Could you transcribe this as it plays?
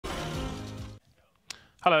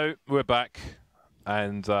Hello, we're back,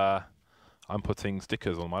 and I'm putting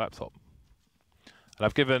stickers on my laptop. And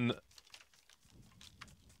I've given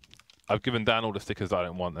Dan all the stickers that I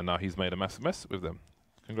don't want, and now he's made a massive mess with them.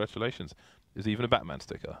 Congratulations. There's even a Batman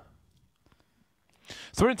sticker.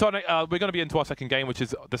 So we're going to be into our second game, which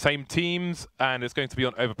is the same teams, and it's going to be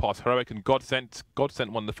on Overpass. Heroic and GODSENT.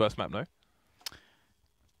 GODSENT won the first map, no?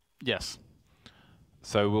 Yes.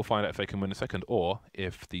 So we'll find out if they can win the second, or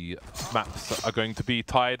if the maps are going to be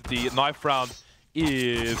tied. The knife round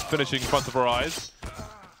is finishing in front of our eyes.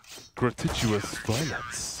 Gratuitous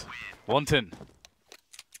violence. Wanton.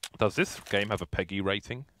 Does this game have a PEGI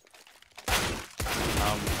rating?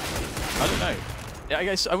 I don't know. Yeah, I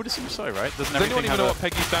guess I would assume so, right? Does anyone even know what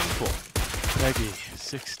PEGI stands for? PEGI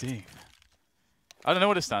 16. I don't know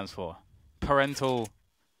what it stands for. Parental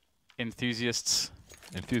enthusiasts.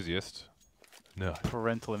 Enthusiast? No.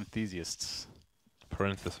 Parental enthusiasts.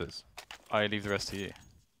 Parenthesis. I leave the rest to you.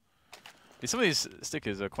 Some of these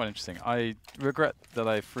stickers are quite interesting. I regret that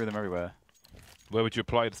I threw them everywhere. Where would you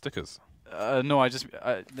apply the stickers? No,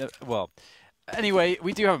 well, anyway,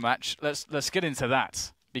 we do have a match. Let's get into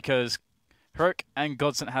that, because Heroic and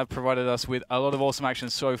GODSENT have provided us with a lot of awesome action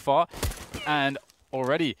so far, and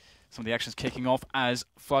already some of the action's kicking off as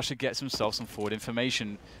flusha gets himself some forward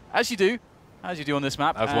information, as you do on this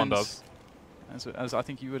map. As one does. As I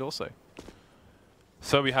think you would also.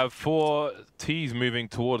 So we have 4 Ts moving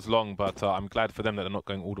towards long, but I'm glad for them that they're not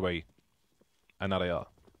going all the way. And now they are.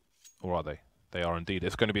 Or are they? They are indeed.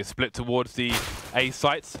 It's going to be a split towards the A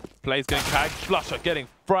sites. Players getting tagged. flusha getting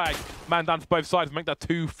fragged. Man down for both sides. Make that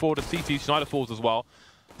 2 for the CT. Znajder falls as well.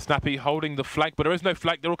 Snappi holding the flag, but there is no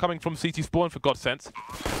flag. They're all coming from CT spawn for GODSENT.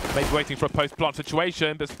 Maybe waiting for a post-plant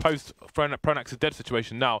situation. This post-pronax is dead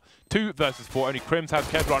situation now. 2 versus 4. Only KRIMZ has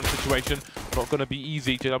Kevlar in the situation. Not going to be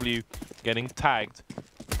easy. JW getting tagged.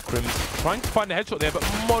 KRIMZ trying to find a headshot there, but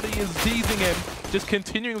MODDII is seizing him. Just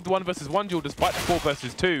continuing with the 1 versus 1 duel despite the 4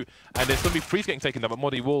 versus 2. And there's going to be Friis getting taken down, but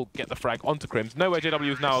MODDII will get the frag onto KRIMZ. Nowhere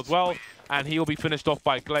JW is now as well. And he will be finished off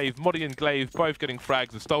by gla1ve. MODDII and gla1ve both getting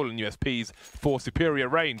frags with stolen USPs for superior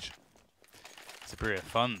range. Superior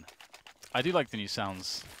fun. I do like the new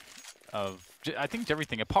sounds of, I think,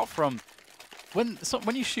 everything, apart from when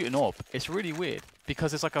you shoot an orb, it's really weird,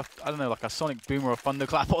 because it's like a, I don't know, like a sonic boom or a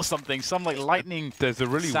thunderclap or something, some like lightning. There's a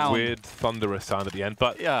really weird thunderous sound at the end,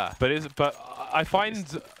 but yeah. But I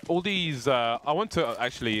find all these. I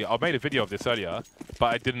made a video of this earlier,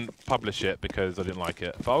 but I didn't publish it because I didn't like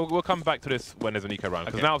it. But we'll come back to this when there's an eco round,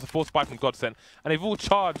 because now it's a force spike from GODSENT, and they've all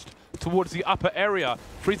charged towards the upper area.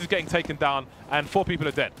 Friis is getting taken down, and 4 people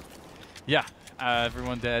are dead. Yeah,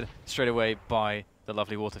 everyone dead straight away by the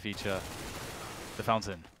lovely water feature, the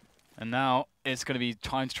fountain. And now it's going to be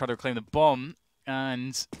time to try to reclaim the bomb,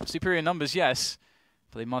 and superior numbers, yes,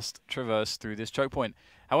 but they must traverse through this choke point.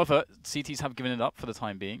 However, CTs have given it up for the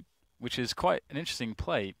time being, which is quite an interesting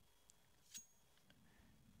play.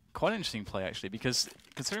 Quite an interesting play, actually, because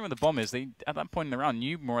considering where the bomb is, they, at that point in the round,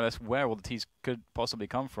 knew more or less where all the Ts could possibly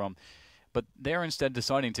come from. But they're instead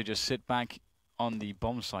deciding to just sit back on the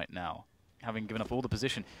bomb site now, having given up all the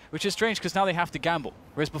position, which is strange because now they have to gamble.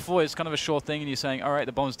 Whereas before, it's kind of a sure thing, and you're saying, all right,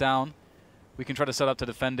 the bomb's down. We can try to set up to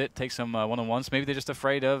defend it, take some one-on-ones. Maybe they're just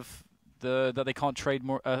afraid of that they can't trade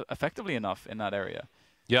more effectively enough in that area.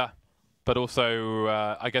 Yeah, but also,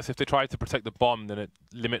 I guess if they try to protect the bomb, then it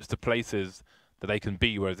limits the places that they can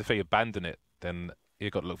be, whereas if they abandon it, then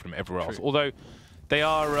you've got to look for them everywhere else. Although, they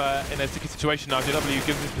are in a sticky situation now. JW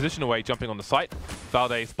gives his position away, jumping on the site.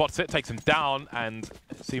 Valde spots it, takes him down, and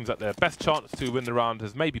it seems that their best chance to win the round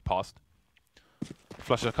has maybe passed.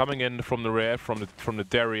 flusha coming in from the rear, from the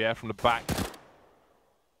derriere, from the back.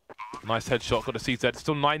 Nice headshot, got a CZ.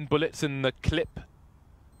 Still 9 bullets in the clip.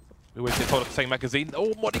 We always get told of the same magazine.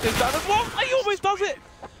 Oh, MODDII goes down as well. He almost does it.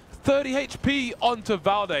 30 HP onto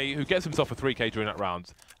Valde, who gets himself a 3K during that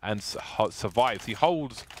round and survives. He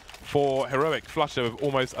holds for Heroic. flusha with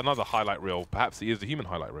almost another highlight reel. Perhaps he is the human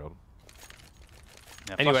highlight reel.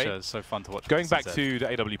 Yeah, anyway, flusha is so fun to watch. Going back to the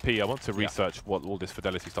AWP, I want to research what all this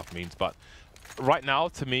fidelity stuff means, but right now,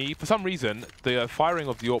 to me, for some reason, the firing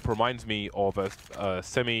of the AWP reminds me of a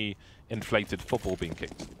semi-inflated football being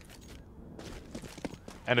kicked.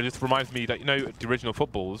 And it just reminds me that, you know, the original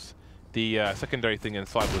footballs, the secondary thing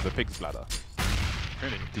inside was a pig's bladder.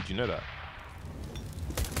 Really? Did you know that?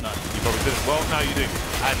 No. You probably didn't. Well, now you do.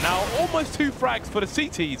 And now almost 2 frags for the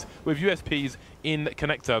CTs with USPs in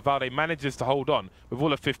connector. Valde manages to hold on with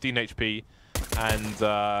all of 15 HP.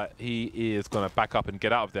 And he is going to back up and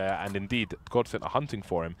get out of there. And indeed, GODSENT are hunting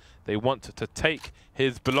for him. They want to take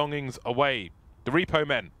his belongings away. The repo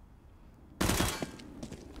men.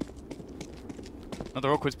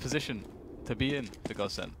 Another awkward position could be in for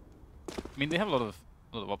GODSENT. I mean, they have a lot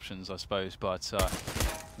of options, I suppose, but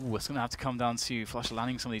ooh, it's going to have to come down to flusha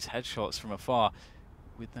landing some of these headshots from afar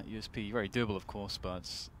with that USP. Very doable, of course, but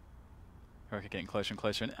Heroic are getting closer and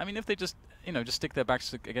closer. And I mean, if they just, you know, just stick their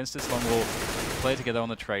backs against this long wall, play together on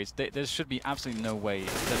the trades, there should be absolutely no way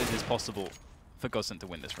that it is possible for GODSENT to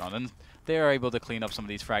win this round. And they are able to clean up some of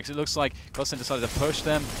these frags. It looks like GODSENT decided to push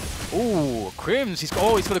them. Ooh, KRIMZ, he's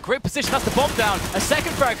got a great position. That's the bomb down. A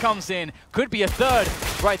second frag comes in. Could be a third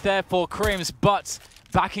right there for KRIMZ, but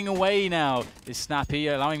backing away now is Snappi,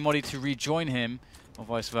 allowing MODDII to rejoin him, or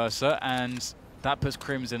vice versa, and that puts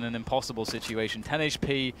KRIMZ in an impossible situation. 10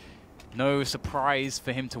 HP, no surprise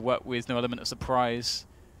for him to work with, no element of surprise,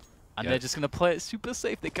 and they're just going to play it super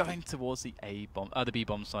safe. They're going towards the the B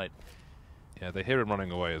bomb site. Yeah, they hear him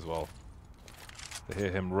running away as well. They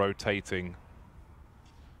hear him rotating.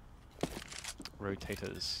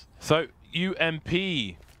 Rotators. So,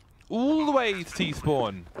 UMP all the way to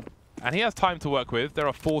T-spawn. And he has time to work with. There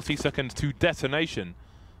are 40 seconds to detonation,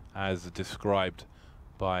 as described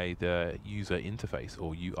by the user interface,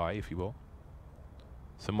 or UI, if you will.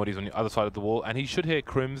 Somebody's on the other side of the wall, and he should hear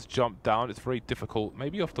KRIMZ jump down. It's very difficult.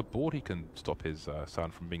 Maybe off the board he can stop his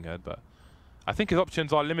sound from being heard, but I think his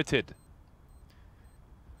options are limited.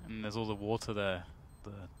 And there's all the water there,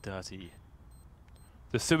 the dirty...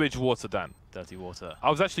 The sewage water, Dan. Dirty water. I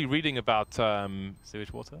was actually reading about...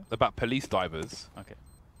 sewage water? About police divers. Okay.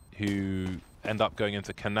 Who end up going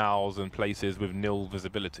into canals and places with nil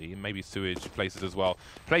visibility, and maybe sewage places as well.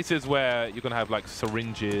 Places where you're going to have like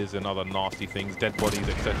syringes and other nasty things, dead bodies,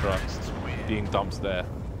 etc. being dumped there.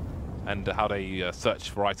 And how they search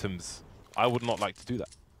for items. I would not like to do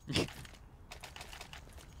that.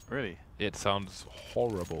 Really? It sounds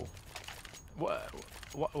horrible.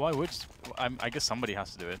 Why would... I guess somebody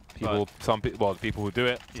has to do it. People, well, the people who do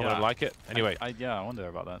it, some don't like it. Anyway. Yeah, I wonder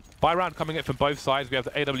about that. By round coming in from both sides, we have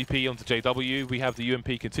the AWP onto JW, we have the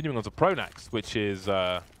UMP continuing onto pronax, which is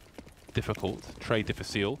difficult, très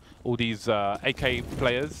difficile. All these AK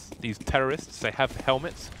players, these terrorists, they have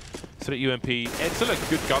helmets. So that UMP, it's still a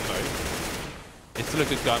good gun though. It's still a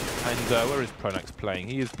good gun. And where is pronax playing?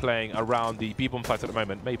 He is playing around the B-bomb site at the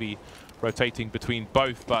moment, maybe rotating between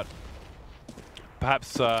both, but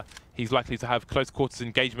perhaps he's likely to have close quarters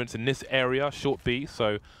engagements in this area, short B.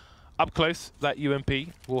 So up close, that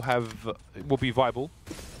UMP will be viable.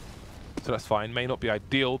 So that's fine. May not be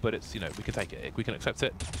ideal, but it's, you know, we can take it. We can accept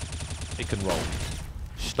it. It can roll.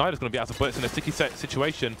 Schneider's going to be out of bullets in a sticky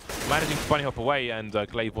situation, managing to bunny hop away, and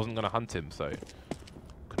Glaive wasn't going to hunt him. So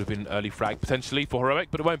could have been an early frag potentially for Heroic,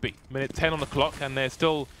 but it won't be. Minute 10 on the clock, and they're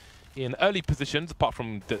still in early positions, apart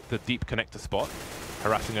from the deep connector spot,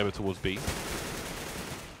 harassing over towards B.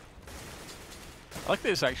 I like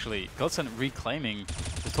this actually. GODSENT reclaiming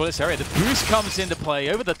the toilets area. The boost comes into play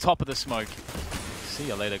over the top of the smoke. See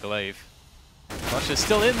you later, Glaive. flusha's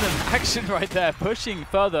still in them. Action right there, pushing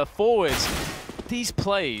further forwards. These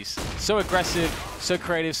plays, so aggressive, so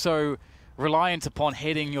creative, so reliant upon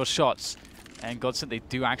hitting your shots. And GODSENT, they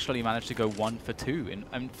do actually manage to go 1 for 2.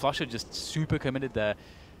 And flusha just super committed there.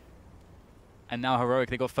 And now Heroic,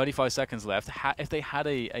 they got 35 seconds left. If they had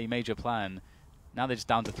a major plan, now they're just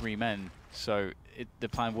down to 3 men. So the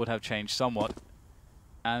plan would have changed somewhat.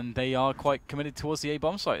 And they are quite committed towards the A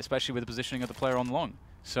bomb site, especially with the positioning of the player on long.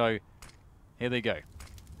 So here they go.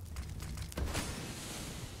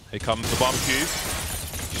 Here comes the barbecue.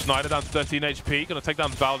 Schneider down to 13 HP, going to take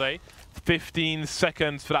down Valde. 15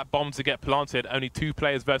 seconds for that bomb to get planted. Only 2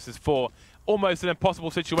 players versus 4. Almost an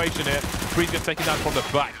impossible situation here. Friis gets taken down from the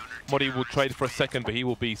back. MODDII will trade for a second, but he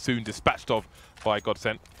will be soon dispatched of by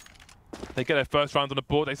GODSENT. They get their first round on the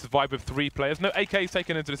board. They survive with 3 players. No AKs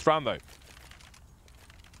taken into this round, though.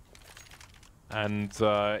 And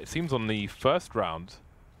it seems on the first round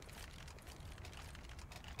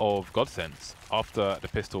of GODSENT, after the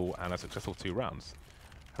pistol and a successful 2 rounds,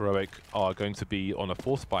 Heroic are going to be on a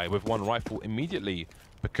force buy with 1 rifle immediately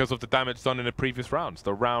because of the damage done in the previous rounds,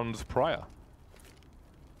 the rounds prior.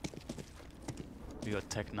 We got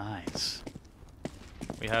Tech 9s.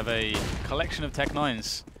 We have a collection of Tech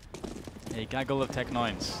 9s. A gaggle of Tech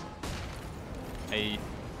 9s. A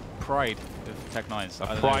pride of Tech 9s.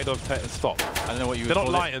 A pride of Tech... Stop. I don't know what you would call it.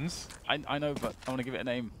 They're not lions. I know, but I want to give it a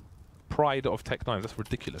name. Pride of Tech 9s. That's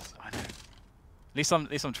ridiculous. I know.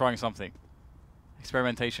 At least I'm trying something.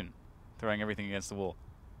 Experimentation. Throwing everything against the wall.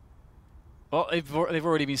 Well, they've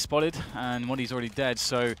already been spotted, and MODDII's already dead,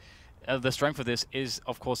 so the strength of this is,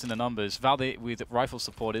 of course, in the numbers. Valde with rifle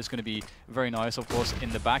support is going to be very nice, of course, in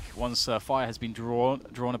the back once fire has been drawn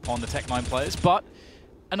upon the Tech 9 players. But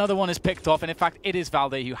another one is picked off, and in fact, it is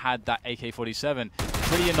Valde who had that AK-47.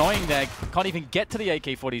 pretty annoying there. Can't even get to the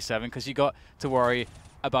AK-47 because you got to worry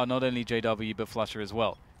about not only JW but flusha as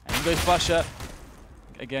well. And in goes flusha.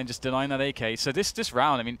 Again, just denying that AK. So this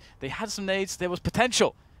round, I mean, they had some nades. There was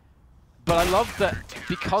potential. But I love that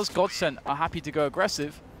because GODSENT are happy to go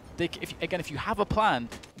aggressive, if you have a plan,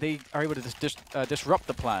 they are able to disrupt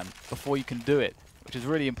the plan before you can do it, which is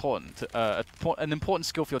really important. An important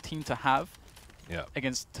skill for your team to have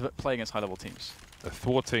to play against high-level teams. They're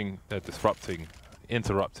thwarting, they're disrupting,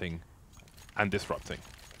 interrupting, and disrupting.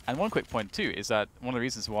 And one quick point, too, is that one of the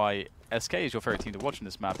reasons why SK is your favorite team to watch in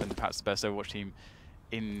this map, and perhaps the best Overwatch team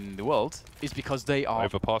in the world, is because they are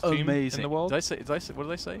Overpass amazing. Team in the world? Did I say, what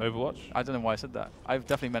did I say? Overwatch? I don't know why I said that. I've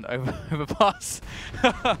definitely meant Overpass.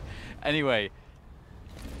 Anyway,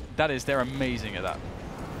 they're amazing at that.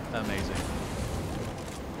 Amazing.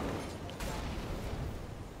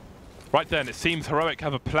 Right then, it seems Heroic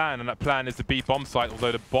have a plan, and that plan is the B bomb site,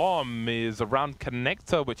 although the bomb is around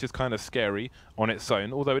connector, which is kind of scary on its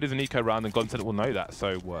own, although it is an eco round and GODSENT will know that,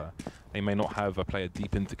 so they may not have a player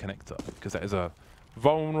deep into connector, because that is a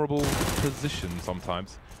vulnerable position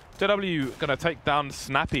sometimes. JW going to take down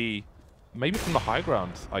Snappi, maybe from the high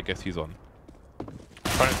ground, I guess he's on.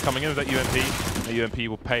 Opponent's coming in with that UMP. The UMP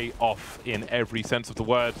will pay off in every sense of the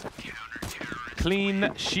word.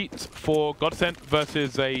 Clean sheet for GODSENT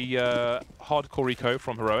versus a hardcore eco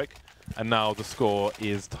from Heroic, and now the score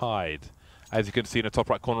is tied. As you can see in the top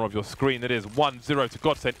right corner of your screen, it is 1-0 to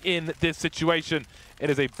GODSENT in this situation. It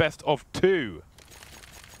is a best of 2.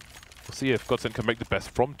 We'll see if GODSENT can make the best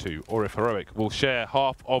from 2, or if Heroic will share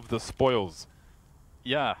half of the spoils.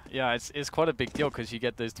 Yeah, it's quite a big deal because you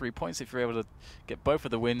get those 3 points if you're able to get both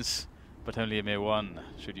of the wins, but only a mere one,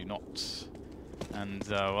 should you not. And,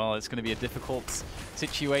 well, it's going to be a difficult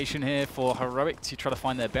situation here for Heroic to try to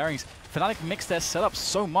find their bearings. Fnatic mix their setup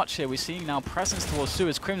so much here. We're seeing now presence towards Su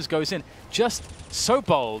as KRIMZ goes in. Just so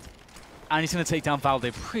bold. And he's going to take down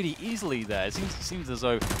Valde pretty easily there. It seems as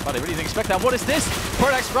though Valde really didn't expect that. What is this?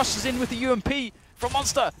 pronax rushes in with the UMP from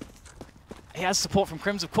Monster. He has support from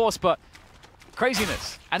KRIMZ, of course, but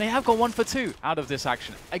craziness. And they have got 1 for 2 out of this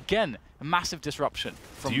action. Again, a massive disruption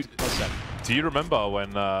from GODSENT. Do you remember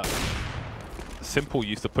when Simple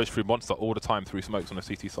used to push through Monster all the time through smokes on the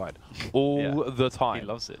CT side? All the time. He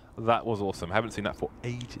loves it. That was awesome. Haven't seen that for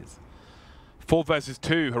ages. 4 versus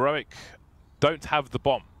 2. Heroic don't have the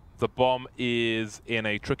bomb. The bomb is in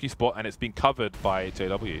a tricky spot, and it's been covered by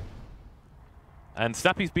JW. And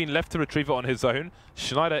Snappi's been left to retrieve it on his own.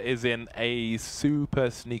 znajder is in a super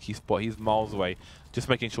sneaky spot. He's miles away, just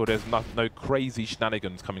making sure there's no crazy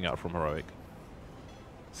shenanigans coming out from Heroic.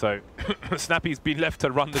 So, Snappi's been left to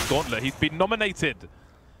run the gauntlet. He's been nominated.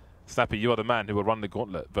 Snappi, you are the man who will run the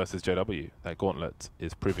gauntlet versus JW. That gauntlet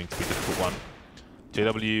is proving to be a difficult one.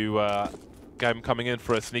 JW coming in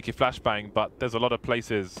for a sneaky flashbang, but there's a lot of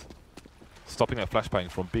places stopping that flashbang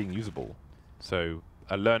from being usable. So,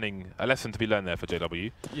 a lesson to be learned there for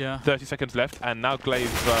JW. Yeah. 30 seconds left, and now Glaive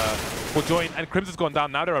will join, and KRIMZ has gone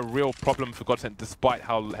down. Now they're a real problem for GODSENT, despite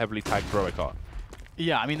how heavily tagged Heroic are.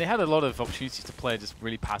 Yeah, I mean, they had a lot of opportunities to play just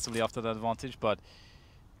really passively after that advantage, but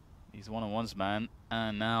these one-on-ones, man.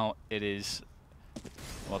 And now it is,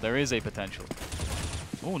 well, there is a potential.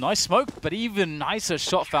 Oh, nice smoke, but even nicer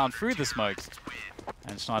shot found through the smoke.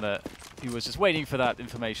 And znajder, who was just waiting for that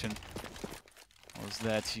information, was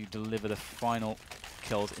there to deliver the final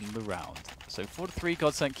kills in the round. So 4-3,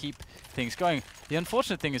 GODSENT keep things going. The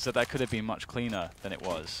unfortunate thing is that could have been much cleaner than it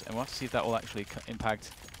was, and we'll have to see if that will actually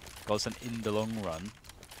impact GODSENT in the long run.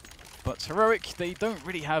 But Heroic, they don't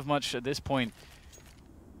really have much at this point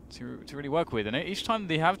to really work with. And each time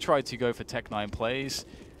they have tried to go for Tech-9 plays,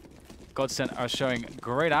 GODSENT are showing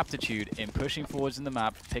great aptitude in pushing forwards in the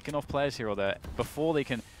map, picking off players here or there, before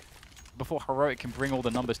Heroic can bring all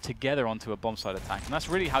the numbers together onto a bomb site attack. And that's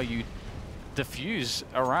really how you diffuse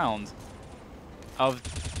a round of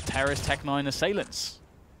terrorist Tech-9 assailants.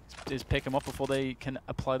 Is pick them up before they can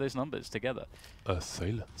apply those numbers together.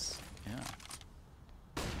 Assailants.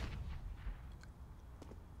 Yeah.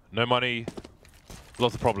 No money,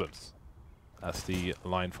 lots of problems. That's the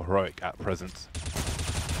line for Heroic at present.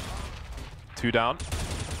 2 down,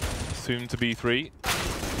 soon to be 3,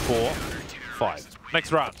 4, 5.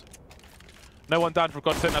 Next round. No one down for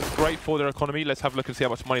GODSENT. That's great for their economy. Let's have a look and see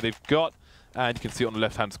how much money they've got. And you can see on the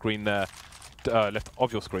left-hand screen there, left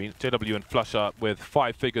of your screen, JW and flusha with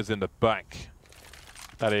 5 figures in the bank.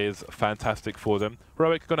 That is fantastic for them.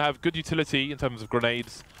 Heroic are going to have good utility in terms of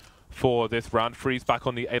grenades for this round. Friis back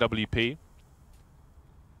on the AWP.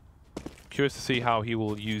 Curious to see how he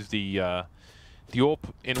will use the AWP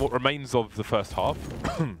in what remains of the first half.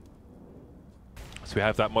 So we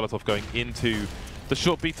have that Molotov going into the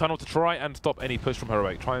short B tunnel to try and stop any push from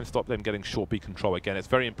Heroic. Try and stop them getting short B control again. It's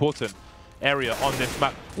very important area on this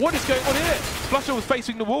map. What is going on here? flusha was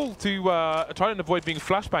facing the wall to try and avoid being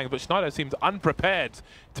flashbanged, but znajder seems unprepared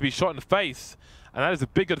to be shot in the face, and that is a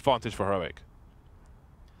big advantage for Heroic.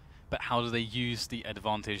 But how do they use the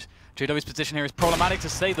advantage? JW's position here is problematic to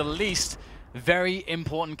say the least. Very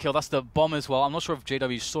important kill. That's the bomb as well. I'm not sure if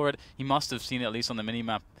JW saw it. He must have seen it at least on the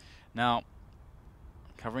mini-map. Now,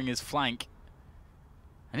 covering his flank.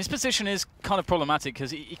 And his position is kind of problematic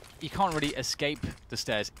because he can't really escape the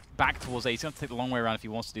stairs back towards A. He's going to take the long way around if he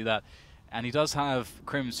wants to do that. And he does have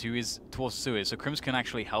KRIMZ, who is towards sewers. So KRIMZ can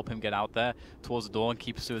actually help him get out there towards the door and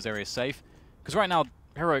keep the sewers area safe. Because right now,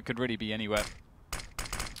 Heroic could really be anywhere.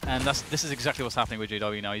 And this is exactly what's happening with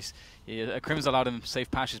JW now. KRIMZ allowed him safe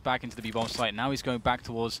passes back into the B-bomb site. Now he's going back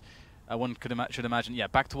towards, one should imagine, yeah,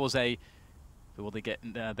 back towards A. But will they get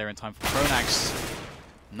there in time for pronax?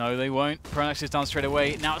 No, they won't. pronax is down straight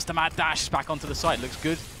away. Now it's the mad dash back onto the site. Looks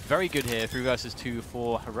good. Very good here. 3 versus 2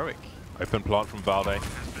 for Heroic. Open plant from Valde.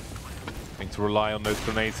 Going to rely on those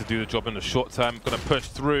grenades to do the job in the short term. Going to push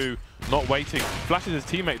through, not waiting. Flashes his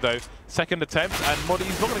teammate though. Second attempt, and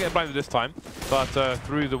MODDII's not going to get blinded this time, but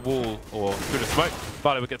through the wall or through the smoke,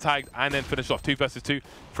 Valde will get tagged and then finish off. 2 versus 2.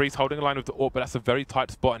 Friis holding a line with the AWP, but that's a very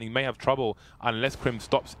tight spot, and he may have trouble unless KRIMZ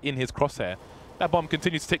stops in his crosshair. That bomb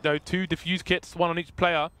continues to tick though. 2 defuse kits, 1 on each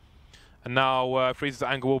player. And now Friis'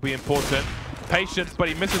 angle will be important. Patience, but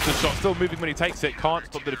he misses the shot. Still moving when he takes it. Can't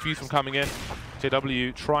stop the defuse from coming in.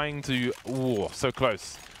 JW trying to... Ooh, so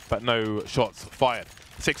close. But no shots fired.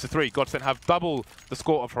 6-3. GODSENT have double the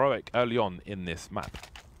score of Heroic early on in this map.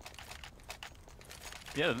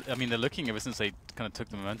 Yeah, I mean, they're looking ever since they kind of took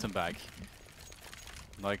the momentum back.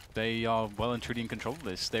 Like, they are well and truly in control of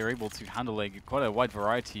this. They're able to handle quite a wide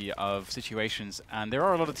variety of situations, and there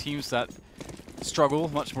are a lot of teams that struggle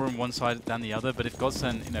much more on one side than the other, but if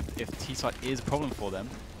GODSENT, you know, if T-site is a problem for them,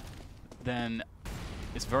 then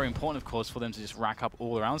it's very important, of course, for them to just rack up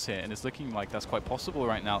all the rounds here, and it's looking like that's quite possible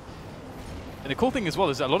right now. And the cool thing as well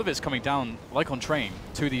is that a lot of it's coming down, like on train,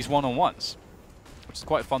 to these one-on-ones, which is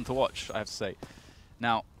quite fun to watch, I have to say.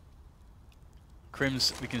 Now,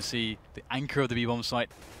 KRIMZ, we can see the anchor of the B-bomb site,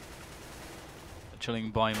 a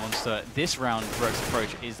chilling by monster. This round, Heroic's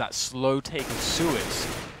approach is that slow take of sewers.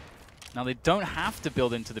 Now, they don't have to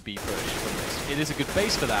build into the B push from this. It is a good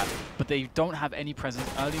base for that, but they don't have any presence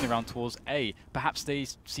early in the round towards A. Perhaps they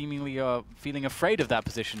seemingly are feeling afraid of that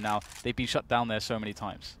position now. They've been shut down there so many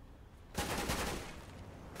times.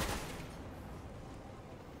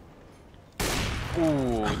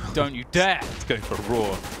 Ooh, don't you dare! Let's go for a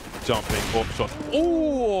raw jumping AWP shot.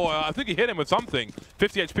 Ooh, I think he hit him with something.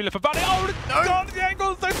 50 HP left for Valde. Oh, no. God, the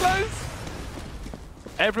angle's so close!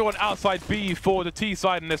 Everyone outside B for the T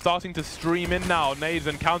side, and they're starting to stream in now. Nades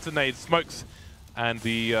and counter nades, smokes, and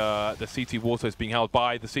the CT water is being held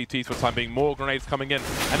by the CTs for the time being. More grenades coming in,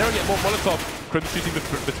 and they're going to get more Molotov. KRIMZ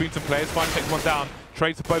shooting between some players. Finally takes one down.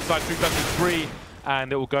 Trades to both sides, 3 versus 3,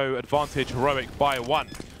 and it will go advantage Heroic by 1.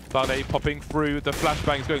 Valde popping through the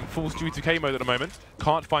flashbangs, going full Stewie 2K mode at the moment.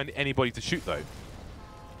 Can't find anybody to shoot though.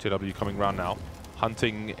 JW coming round now,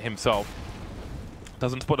 hunting himself.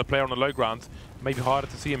 Doesn't spot a player on the low ground. Maybe harder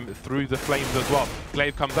to see him through the flames as well.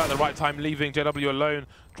 Glaive comes out at the right time, leaving JW alone,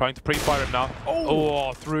 trying to pre-fire him now.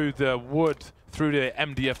 Oh, through the wood, through the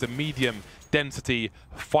MDF, the medium density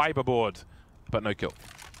fiberboard, but no kill.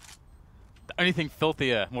 The only thing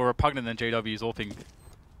filthier, more repugnant than JW's AWPing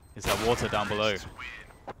is that water down below.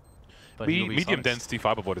 Medium density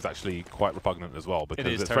fiberboard is actually quite repugnant as well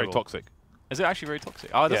because it's very toxic. Is it actually very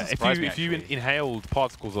toxic? Oh, it doesn't surprise me, if you inhaled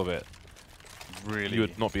particles of it, really, you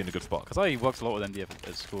would not be in a good spot. Because I worked a lot with MDF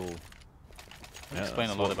at school. Yeah,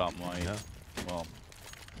 explain a lot about my... Yeah. Well,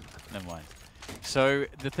 never mind. So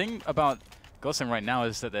the thing about GODSENT right now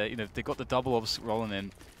is that they've got the double ops rolling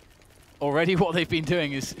in. Already what they've been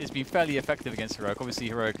doing is been fairly effective against Heroic. Obviously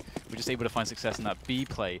Heroic were just able to find success in that B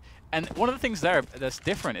play. And one of the things there that's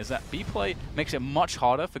different is that B play makes it much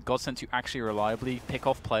harder for GODSENT to actually reliably pick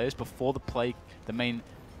off players before the main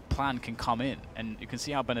plan can come in. And you can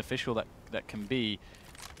see how beneficial that can be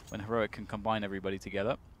when Heroic can combine everybody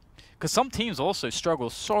together. Because some teams also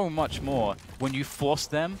struggle so much more when you force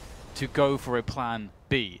them to go for a plan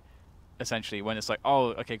B, essentially, when it's like, oh,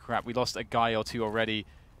 okay, crap, we lost a guy or two already.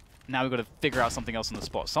 Now we've got to figure out something else on the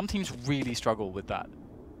spot. Some teams really struggle with that.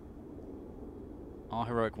 Are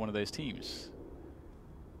Heroic one of those teams?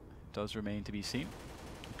 Does remain to be seen.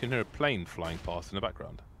 You can hear a plane flying past in the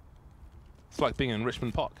background. It's like being in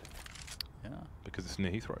Richmond Park. Yeah. Because it's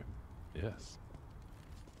near Heathrow. Yes.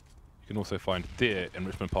 You can also find deer in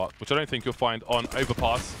Richmond Park, which I don't think you'll find on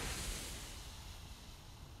Overpass.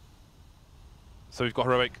 So we've got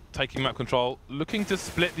Heroic taking map control, looking to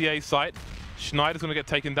split the A site. Znajder's going to get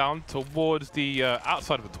taken down towards the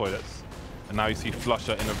outside of the toilets. And now you see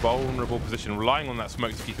flusha in a vulnerable position, relying on that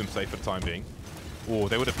smoke to keep him safe for the time being. Oh,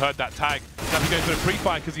 they would have heard that tag. Snappi going for the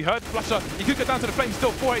pre-fire because he heard flusha. He could get down to the flames,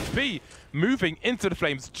 still 4 HP. Moving into the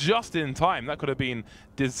flames just in time. That could have been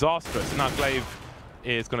disastrous. And now Glaive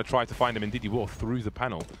is going to try to find him. Indeed, he will through the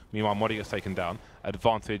panel. Meanwhile, MODDII gets taken down.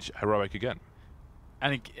 Advantage Heroic again.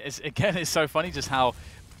 And again, it's so funny just how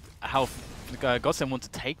GODSENT want to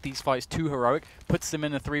take these fights to Heroic, puts them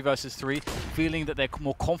in a 3 versus 3, feeling that they're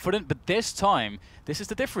more confident. But this time, this is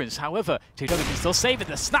the difference. However, JW can still save it.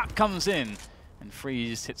 The snap comes in, and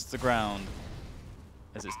Friis hits the ground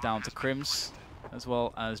as it's down to KRIMZ as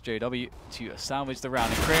well as JW to salvage the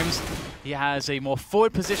round. And KRIMZ, he has a more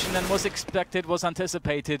forward position than was expected, was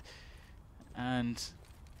anticipated, and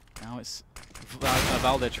now it's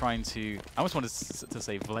Valde trying to... I almost wanted to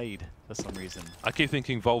say Vlade for some reason. I keep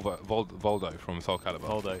thinking Voldo from Soul Calibur.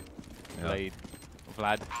 Voldo, yeah. Vlade,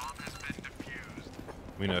 Vlad.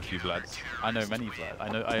 We know a few Vlads. I know many Vlad.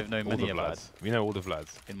 I have known many Vlads. We know all the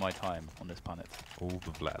Vlads. In my time on this planet. All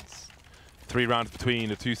the Vlads. 3 rounds between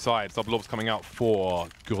the two sides. Double orbs coming out for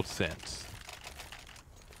GODSENT.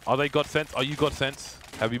 Are they GODSENT? Are you GODSENT?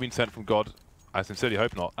 Have you been sent from God? I sincerely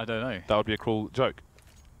hope not. I don't know. That would be a cruel joke.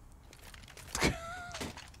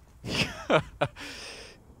 That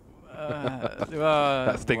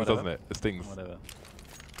stings, whatever. doesn't it? It stings. Whatever.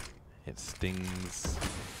 It stings.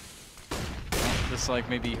 Looks like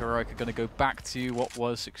maybe Heroic are going to go back to what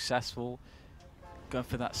was successful. Going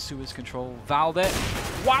for that sewers control. Valde.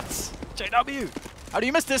 What? JW! How do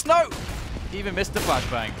you miss this? No! He even missed the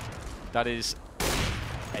flashbang. That is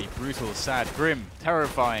a brutal, sad, grim,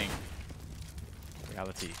 terrifying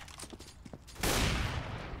reality.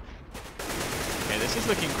 Okay, this is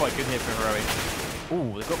looking quite good here for Heroic.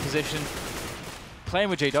 Ooh, they've got position. Playing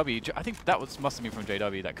with JW. I think that must have been from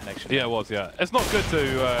JW, that connection. Yeah, it was, yeah. It's not good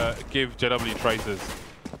to give JW traces.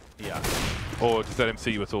 Yeah. Or just let him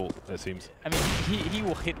see you at all, it seems. I mean, he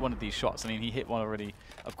will hit one of these shots. I mean, he hit one already,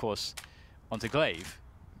 of course, onto Glaive.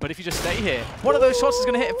 But if you just stay here, one of those shots is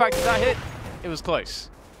going to hit. In fact, that hit, it was close.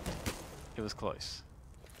 It was close.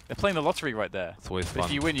 They're playing the lottery right there. It's always fun.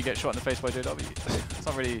 If you win, you get shot in the face by JW. It's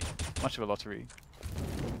not really much of a lottery.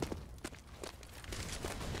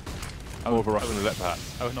 Over Russian roulette,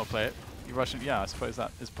 perhaps. I would not play it. You Russian, yeah, I suppose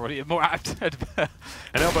that is probably more apt. An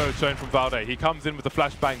elbow shown from Valde. He comes in with the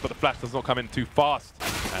flashbang, but the flash does not come in too fast,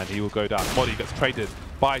 and he will go down. MODDII gets traded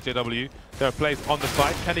by JW. There are players on the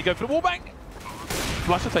side. Can he go for the wallbang?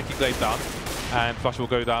 flusha taking Glaive down, and flusha will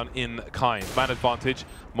go down in kind. Man advantage.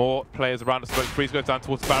 More players around the smoke. Friis goes down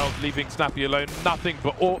towards the barrel, leaving Snappi alone. Nothing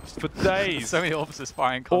but orbs for days. So many orbs is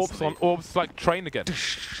firing constantly. Orbs on orbs, it's like train again.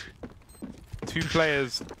 2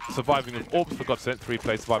 players surviving with orbs for GODSENT, 3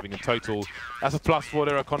 players surviving in total. That's a plus for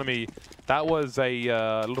their economy. That was a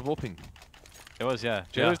lot of warping. It was, yeah.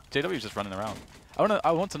 JW was just running around.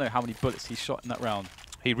 I want to know how many bullets he shot in that round.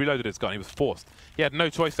 He reloaded his gun. He was forced. He had no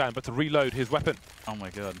choice, Dan, but to reload his weapon. Oh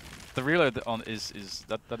my god, the reload on is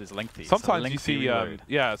lengthy. Sometimes lengthy you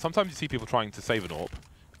see, sometimes you see people trying to save an orb,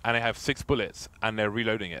 and they have 6 bullets and they're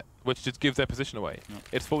reloading it, which just gives their position away. Yeah.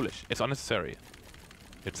 It's foolish. It's unnecessary.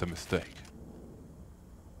 It's a mistake.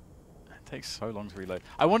 It takes so long to reload.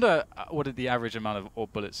 I wonder what the average amount of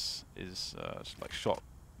orb bullets is like shot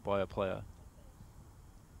by a player.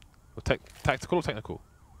 Well, tactical or technical?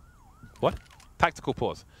 What? Tactical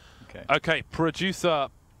pause. Okay. Okay, producer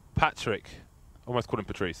Patrick, almost called him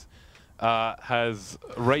Patrice, has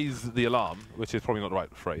raised the alarm, which is probably not the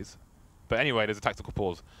right phrase. But anyway, there's a tactical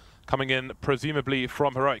pause coming in, presumably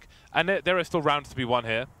from Heroic. And there are still rounds to be won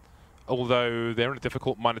here, although they're in a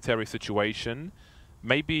difficult monetary situation.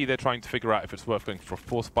 Maybe they're trying to figure out if it's worth going for a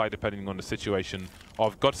force buy, depending on the situation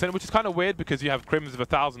of GODSENT, which is kind of weird because you have KRIMZ of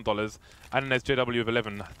 $1,000 and then there's JW of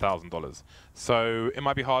 $11,000. So it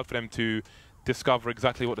might be hard for them to discover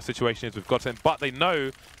exactly what the situation is with GODSENT, but they know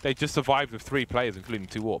they just survived with 3 players, including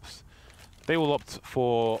 2 warps. They will opt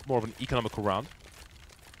for more of an economical round.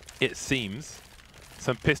 It seems.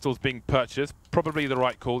 Some pistols being purchased, probably the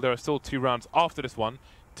right call. There are still 2 rounds after this one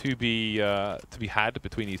to be had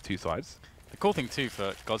between these 2 sides. The cool thing too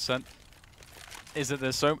for GODSENT is that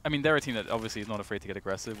there's they're a team that obviously is not afraid to get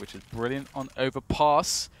aggressive, which is brilliant on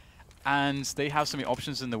Overpass, and they have so many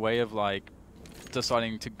options in the way of like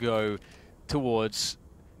deciding to go towards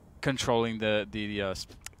controlling the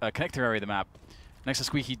connector area of the map next to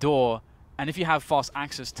Squeaky Door, and if you have fast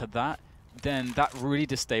access to that, then that really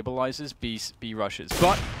destabilizes B rushes.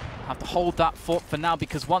 But have to hold that fort for now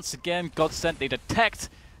because once again GODSENT, they detect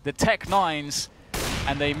the Tech 9s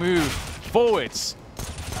and they move forwards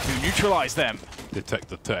to neutralize them. Detect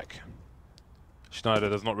the tech. znajder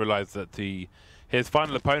does not realize that his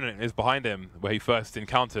final opponent is behind him, where he first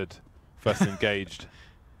encountered, first engaged.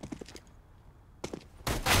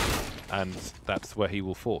 And that's where he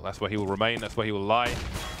will fall. That's where he will remain. That's where he will lie.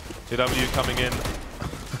 JW coming in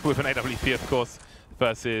with an AWP, of course,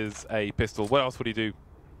 versus a pistol. What else would he do?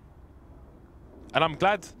 And I'm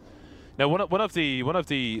glad. Now, one of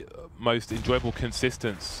the most enjoyable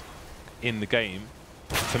consistents in the game,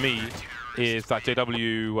 to me, is that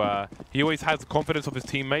JW. He always has the confidence of his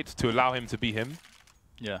teammates to allow him to be him.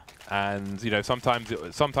 Yeah. And you know, sometimes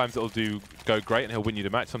it'll go great and he'll win you the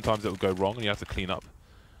match. Sometimes it'll go wrong and you have to clean up.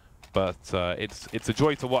 But it's a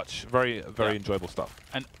joy to watch. Very enjoyable stuff.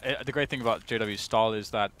 And the great thing about JW's style is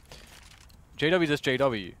that JW is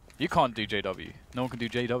JW. You can't do JW. No one can do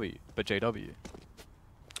JW, but JW.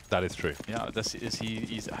 That is true. Yeah,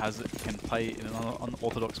 he can play in an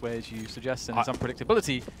unorthodox way, as you suggest, and his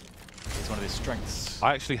unpredictability is one of his strengths.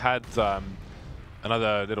 I actually had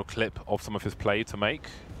another little clip of some of his play to make.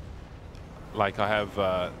 Like I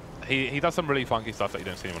have, he does some really funky stuff that you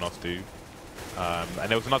don't see anyone else do. And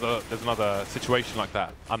there's another situation like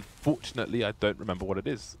that. Unfortunately, I don't remember what it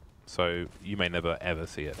is, so you may never ever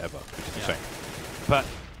see it ever, which is a shame. But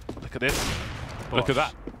look at this. Bosh. Look at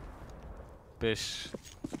that. Bish,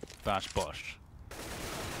 bash, bosh.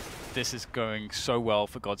 This is going so well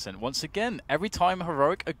for GODSENT. Once again, every time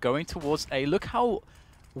Heroic are going towards A, look how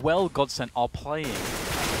well GODSENT are playing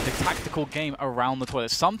the tactical game around the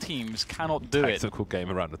toilets. Some teams cannot do it. Tactical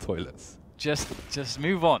game around the toilets. Just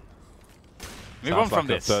move on. Move on from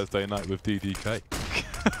this. Thursday night with DDK.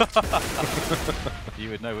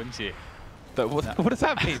 You would know, wouldn't you? What does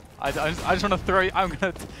that mean? I just want to throw you. I'm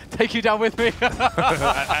going to take you down with me.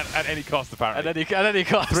 at any cost, apparently. At any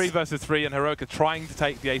cost. 3 versus 3, and Heroic are trying to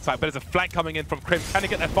take the A side, but there's a flank coming in from KRIMZ. Can he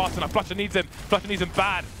get there fast enough? flusha needs him. flusha needs him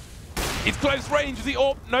bad. It's close range. Is the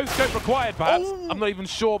AWP? No scope required, perhaps. Oh. I'm not even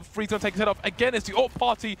sure. Friis going to take his head off. Again, it's the AWP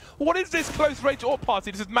party. What is this close range AWP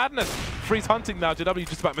party? This is madness. Friis hunting now. JW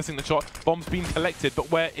just about missing the shot. Bomb's been collected,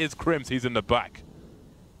 but where is KRIMZ? He's in the back.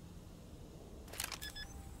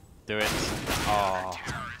 Do it. Oh.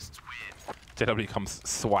 JW comes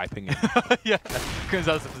swiping in. Yeah, KRIMZ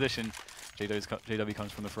has the position. JW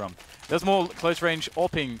comes from the front. There's more close range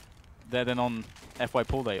AWPing there than on FY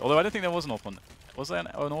Pool Day. Although I don't think there was an AWP on. Was there an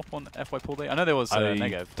AWP on FY Pool Day? I know there was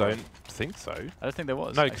negative. I don't think so. I don't think there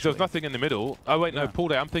was. No, because there was nothing in the middle. Oh wait, no, Pool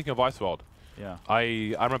Day. I'm thinking of Ice World. Yeah.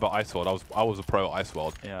 I remember Ice World. I was a pro at Ice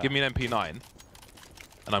World. Yeah. Give me an MP9,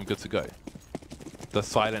 and I'm good to go. The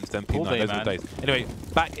silenced MP9, those are the days. Anyway,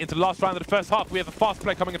 back into the last round of the first half. We have a fast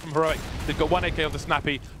play coming in from Heroic. They've got 1 AK on the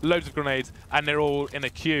Snappi, loads of grenades, and they're all in a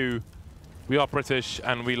queue. We are British,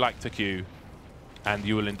 and we like to queue. And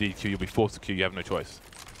you will indeed queue. You'll be forced to queue. You have no choice.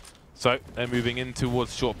 So they're moving in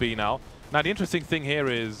towards short B now. Now the interesting thing here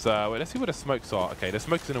is, wait, let's see where the smokes are. Okay, the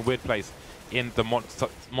smokes in a weird place in the monster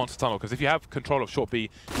tunnel, because if you have control of short B,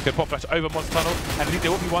 you can pop flash over monster tunnel, and I think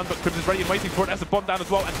there will be one, but KRIMZ is ready and waiting for it. That's a bomb down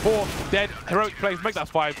as well, and 4 dead. Heroic plays, make that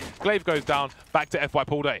 5. Glaive goes down, back to FY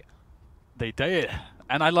Pool Day. They did.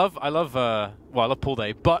 And I love Pool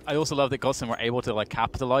Day, but I also love that GODSENT were able to like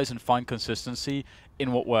capitalize and find consistency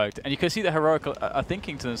in what worked. And you can see that Heroic are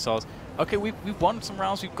thinking to themselves, okay, we've won some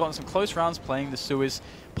rounds, we've gotten some close rounds playing the sewers,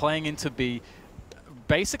 playing into B,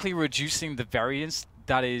 basically reducing the variance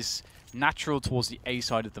that is natural towards the A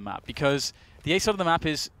side of the map. Because the A side of the map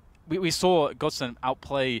is, we saw GODSENT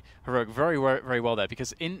outplay Heroic very well there,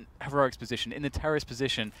 because in Heroic's position, in the terrorist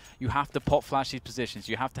position, you have to pop flash these positions,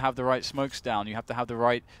 you have to have the right smokes down, you have to have the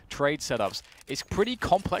right trade setups. It's pretty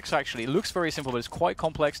complex actually. It looks very simple, but it's quite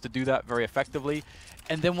complex to do that very effectively.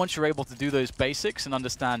 And then once you're able to do those basics and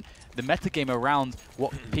understand the metagame around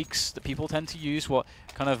what peaks that people tend to use, what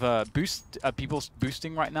kind of boost people's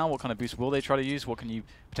boosting right now, what kind of boost will they try to use, what can you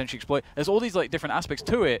potentially exploit, there's all these like different aspects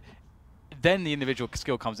to it. Then the individual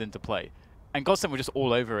skill comes into play. And GODSENT were just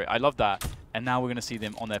all over it. I love that. And now we're going to see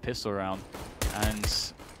them on their pistol round. And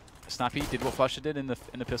Snappi did what flusha did in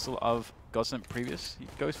the pistol of GODSENT previous. He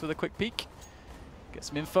goes for the quick peek, gets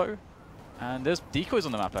some info, and there's decoys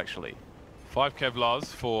on the map actually. 5 Kevlars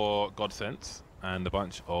for GODSENT and a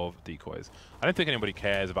bunch of decoys. I don't think anybody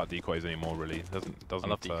cares about decoys anymore, really. Doesn't I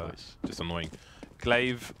love decoys. Just annoying.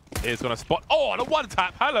 Glaive is going to spot. Oh, and a one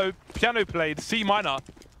tap. Hello, piano played C minor.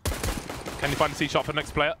 Can you find a C sharp for the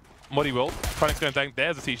next player? MODDII will. Pronax going down.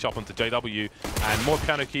 There's a C sharp onto JW, and more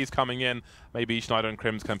piano keys coming in. Maybe znajder and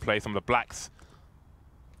KRIMZ can play some of the blacks.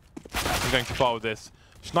 I'm going too far with this.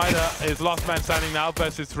 znajder is last man standing now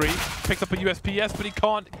versus 3. Picks up a USPS, but he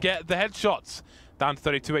can't get the headshots. Down to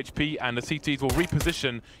 32 HP, and the CTs will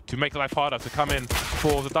reposition to make life harder to come in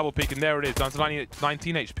for the double peak, and there it is, down to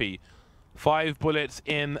 19 HP. 5 bullets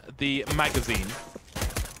in the magazine.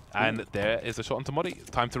 And there is a shot onto MODDII.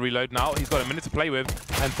 Time to reload now. He's got a minute to play with.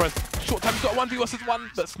 And for a short time, he's got a 1v versus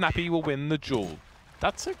 1, but Snappi will win the duel.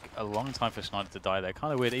 That took a long time for znajder to die there.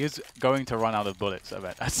 Kind of weird. He was going to run out of bullets, I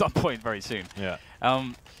bet, at some point very soon. Yeah.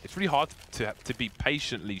 It's really hard to be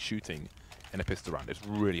patiently shooting in a pistol round. It's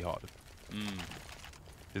really hard.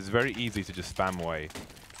 It's very easy to just spam away.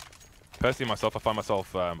 Personally, myself, I find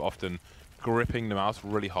myself often gripping the mouse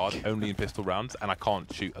really hard, only in pistol rounds, and I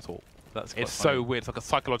can't shoot at all. It's so weird. It's like a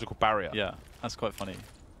psychological barrier. Yeah, that's quite funny.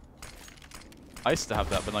 I used to have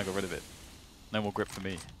that, but then I got rid of it. No more grip for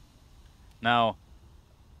me. Now,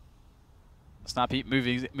 Snappi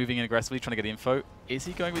moving in aggressively, trying to get the info. Is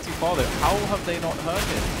he going a bit too far though? How have they not heard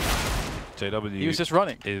him? JW he was just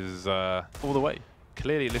running. Is all the way.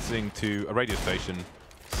 Clearly listening to a radio station,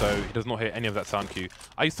 so he does not hear any of that sound cue.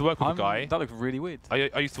 I used to work with a guy. That looked really weird.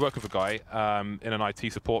 I used to work with a guy in an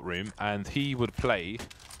IT support room, and he would play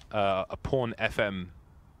a porn FM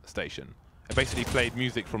station. It basically played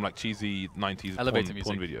music from like cheesy 90s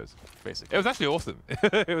porn videos. Basically. It was actually awesome.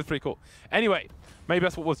 It was pretty cool. Anyway, maybe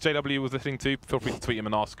that's what JW was listening to. Feel free to tweet him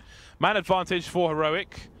and ask. Man advantage for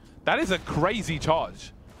Heroic. That is a crazy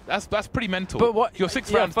charge. That's pretty mental. But what? You're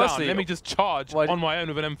 6 rounds down. Let me just charge on my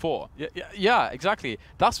own with an M4. Yeah, exactly.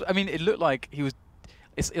 That's. I mean, it looked like he was.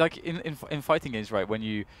 It's like in fighting games, right? When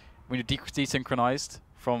you're desynchronized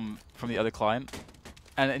from the other client,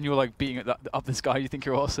 and you're like beating up this guy, you think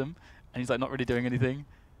you're awesome, and he's like not really doing anything,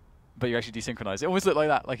 but you're actually desynchronized. It always looked like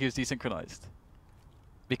that, like he was desynchronized.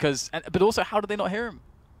 But also, how did they not hear him?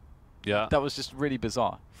 Yeah. That was just really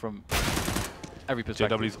bizarre from every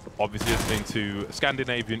perspective. JW's obviously listening to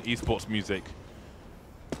Scandinavian esports music,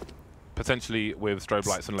 potentially with strobe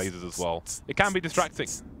lights and lasers as well. It can be distracting.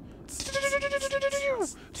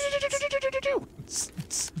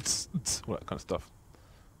 All that kind of stuff.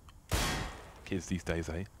 Kids these days,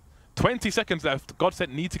 eh? 20 seconds left. GODSENT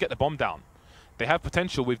need to get the bomb down. They have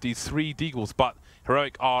potential with these 3 deagles, but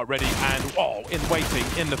Heroic are ready and, in waiting,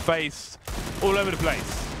 in the face, all over the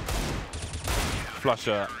place.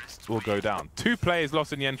 Flusha will go down. 2 players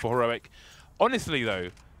lost in the end for Heroic. Honestly, though,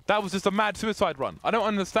 that was just a mad suicide run. I don't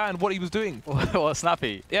understand what he was doing. What,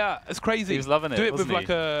 Snappi? Yeah, it's crazy. He was loving it. Do it with like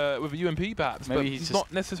a UMP perhaps, maybe but he's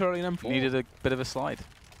not necessarily an M4. Needed a bit of a slide.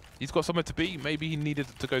 He's got somewhere to be. Maybe he needed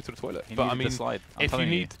to go to the toilet. But I mean, slide. if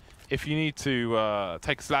you need to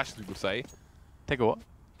take a slash, we would say. Take a what?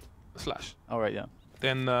 A slash. Oh right, yeah.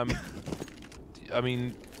 Then I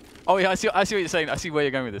mean. Oh yeah, I see what you're saying. I see where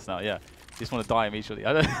you're going with this now. Yeah. You just want to die immediately.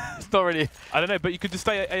 I don't. It's not really. I don't know, but you could just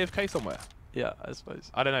stay AFK somewhere. Yeah, I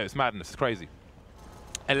suppose. I don't know. It's madness. It's crazy.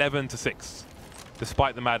 11-6.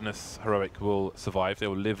 Despite the madness, Heroic will survive. They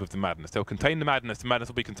will live with the madness. They'll contain the madness. The madness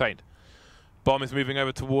will be contained. Bomb is moving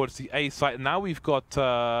over towards the A site. Now we've got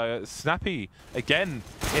Snappi again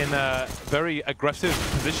in a very aggressive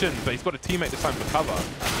position, but he's got a teammate this time for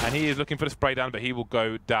cover, and he is looking for the spray down, but he will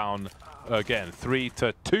go down again.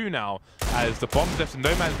 3-2 now, as the bomb's left in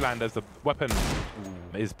no man's land, as the weapon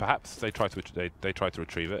is perhaps they try to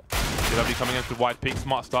retrieve it. JW coming in with wide peak,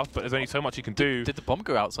 smart stuff, but there's only so much he can do. Did the bomb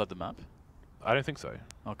go outside the map? I don't think so.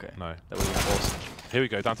 Okay. No. That would be awesome. Here we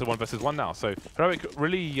go, down to 1 versus 1 now. So Heroic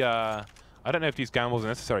really. I don't know if these gambles are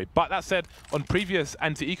necessary, but that said, on previous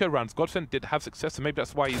anti-eco rounds, GODSENT did have success, so maybe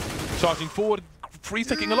that's why he's charging forward. Friis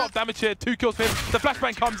taking a lot of damage here, 2 kills for him. The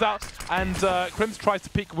flashbang comes out, and KRIMZ tries to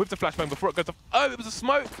peek with the flashbang before it goes off. Oh, it was a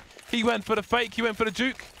smoke! He went for the fake, he went for the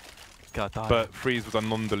juke. God damn. But Friis was a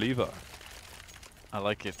non-believer. I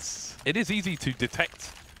like it. It is easy to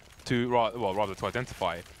detect, rather to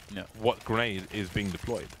identify what grenade is being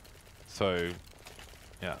deployed. So,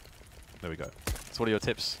 yeah, there we go. So what are your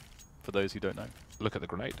tips? For those who don't know, look at the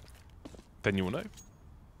grenade. Then you will know.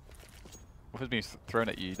 If it's being thrown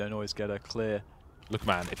at you, you don't always get a clear. Look,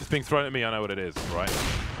 man, if it's being thrown at me, I know what it is, right?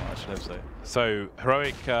 Oh, I should hope so. So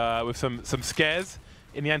Heroic with some scares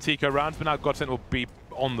in the anti-eco rounds, but now GODSENT will be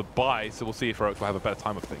on the buy, so we'll see if Heroic will have a better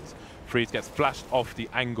time of things. Friis gets flashed off the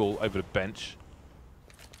angle over the bench,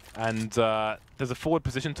 and there's a forward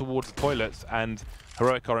position towards the toilets, and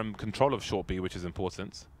Heroic are in control of short B, which is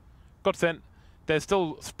important. GODSENT. They're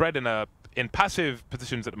still spread in passive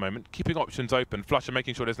positions at the moment, keeping options open. Flusha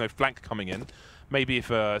making sure there's no flank coming in. Maybe if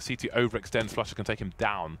CT overextends, Flusha can take him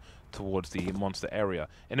down towards the monster area.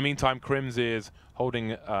 In the meantime, KRIMZ is holding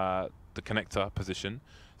the connector position.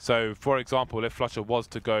 So, for example, if Flusha was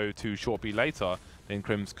to go to short B later, then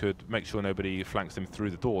KRIMZ could make sure nobody flanks him through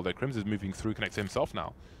the door. Though KRIMZ is moving through connector himself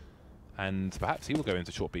now. And perhaps he will go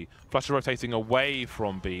into short B. Flusha rotating away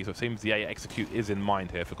from B, so it seems the A execute is in mind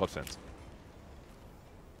here for GODSENT.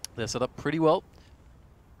 They're set up pretty well.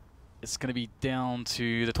 it's going to be down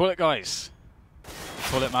to the Toilet guys.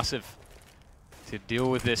 Toilet Massive to deal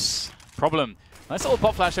with this problem. Nice little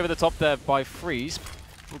pop flash over the top there by Friis.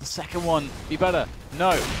 Will the second one be better?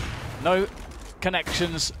 No. No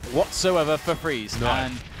connections whatsoever for Friis. No.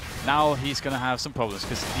 And now he's going to have some problems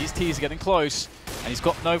because these T's are getting close and he's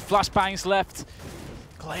got no flashbangs left.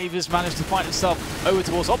 Glaive has managed to find himself over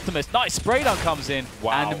towards Optimus. Nice spray down comes in.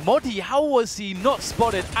 Wow. And MODDII, how was he not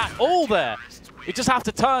spotted at all there? You just have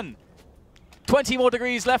to turn. 20 more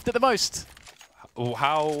degrees left at the most.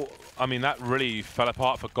 How, I mean, that really fell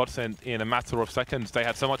apart for GODSENT in a matter of seconds. They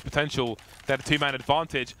had so much potential. They had a 2-man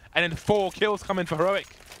advantage. And then 4 kills come in for Heroic.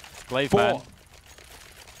 Glaive 4. man.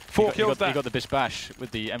 4 kills there. He got the bish bash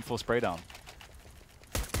with the M4 spray down.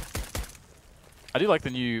 I do like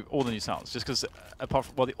all the new sounds, just because apart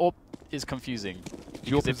from, well, the AWP is confusing.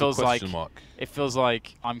 Because it feels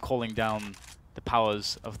like I'm calling down the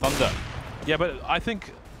powers of thunder. Yeah, but I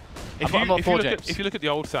think if you look at the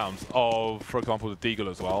old sounds of, for example, the Deagle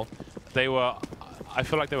as well, I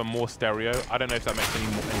feel like they were more stereo. I don't know if that makes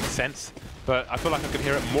any sense, but I feel like I could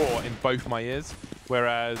hear it more in both my ears.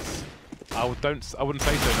 Whereas I wouldn't say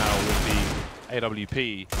so now with the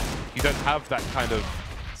AWP. You don't have that kind of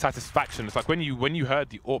satisfaction. It's like when you heard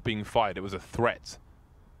the AWP being fired, it was a threat,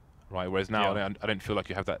 right? Whereas now I don't feel like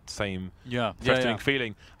you have that same threatening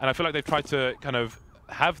feeling. And I feel like they've tried to kind of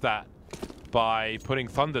have that by putting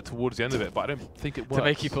thunder towards the end of it, but I don't think it works. To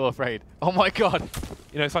make people afraid. Oh my god!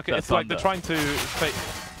 You know, it's like they're trying to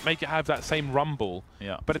make it have that same rumble,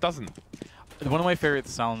 but it doesn't. One of my favorite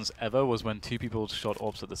sounds ever was when 2 people shot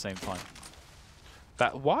AWPs at the same time.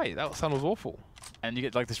 Why? That sound was awful. And you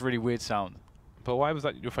get like this really weird sound. But why was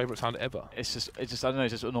that your favorite sound ever? It's just I don't know,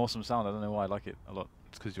 it's just an awesome sound. I don't know why I like it a lot.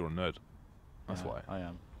 It's because you're a nerd. That's why. I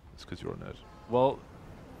am. It's because you're a nerd. Well,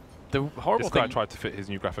 the horrible thing... This guy tried to fit his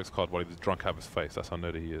new graphics card while he was drunk out of his face. That's how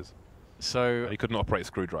nerdy he is. So... And he couldn't operate a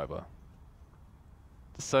screwdriver.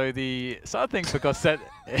 So the sad thing for GODSENT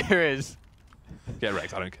here is... Get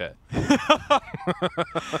wrecked, I don't care.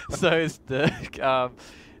 So it's the...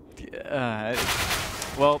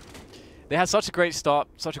 well... They had such a great start,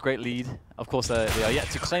 such a great lead. Of course, they are yet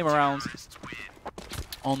to claim a round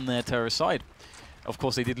on their terrorist side. Of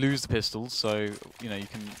course, they did lose the pistols, so you know you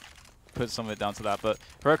can put some of it down to that. But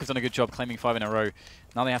Heroic has done a good job claiming 5 in a row.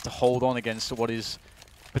 Now they have to hold on against what is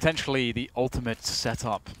potentially the ultimate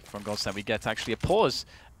setup from GODSENT. We get actually a pause.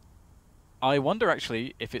 I wonder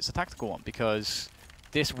actually if it's a tactical one, because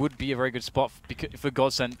this would be a very good spot for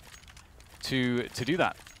GODSENT to do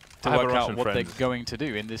that, to work out what they're going to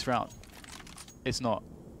do in this round. It's not.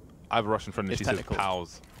 I have a Russian friend and she says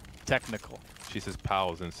pals. Technical. She says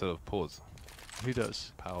pals instead of pause. Who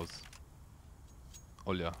does? Pals.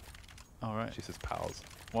 Olya. All right. She says pals.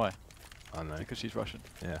 Why? I don't know. Because she's Russian.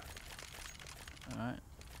 Yeah. All right.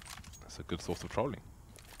 That's a good source of trolling.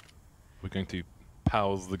 We're going to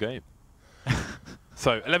pals the game.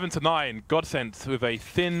 So 11-9, GODSENT with a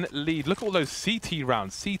thin lead. Look at all those CT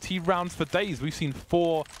rounds. CT rounds for days. We've seen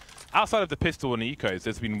 4. Outside of the pistol and ecos,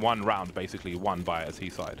 there's been 1 round basically won by a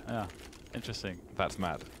T-side. Yeah, interesting. That's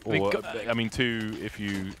mad. Or, I mean 2 if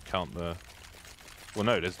you count the... Well,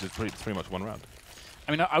 no, there's pretty much 1 round.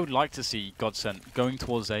 I mean, I would like to see GODSENT going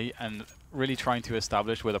towards A and really trying to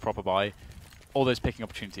establish with a proper buy all those picking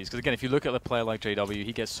opportunities. Because again, if you look at a player like JW,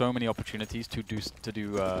 he gets so many opportunities to do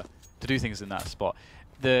things in that spot.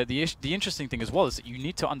 The interesting thing as well is that you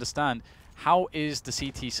need to understand how is the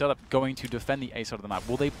CT setup going to defend the A side of the map.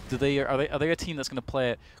 Are they a team that's going to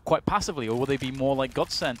play it quite passively, or will they be more like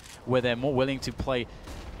GODSENT, where they're more willing to play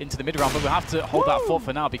into the mid round? But we'll have to hold that thought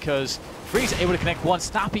for now, because Friis able to connect 1.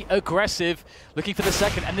 Snappi aggressive, looking for the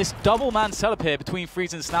second, and this double man setup here between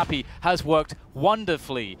Friis and Snappi has worked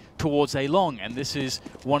wonderfully towards A long. And this is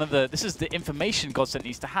one of the information GODSENT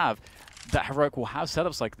needs to have, that Heroic will have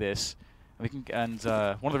setups like this. And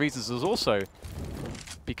one of the reasons is also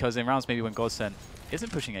because in rounds maybe when GODSENT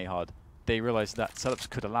isn't pushing A hard, they realize that setups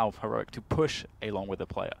could allow Heroic to push A long with a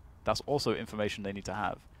player. That's also information they need to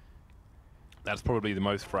have. That's probably the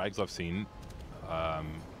most frags I've seen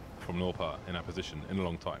from Norpa in that position in a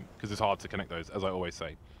long time, because it's hard to connect those, as I always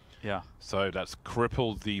say. Yeah. So that's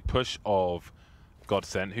crippled the push of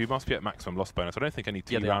GODSENT, who must be at maximum loss bonus. I don't think any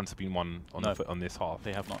 2 rounds have been won on this half.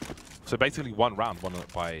 They have not. So basically 1 round won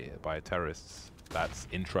by terrorists. That's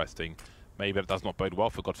interesting. Maybe that does not bode well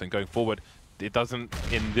for GODSENT going forward. It doesn't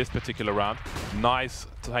in this particular round. Nice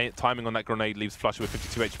timing on that grenade, leaves flusha with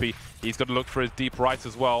 52 HP. He's got to look for his deep right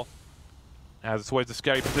as well, as it's always a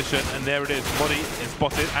scary position. And there it is. MODDII is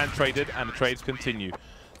spotted and traded, and the trades continue.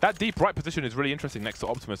 That deep right position is really interesting next to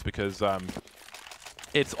Optimus, because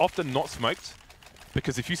it's often not smoked.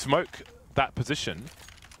 Because if you smoke that position,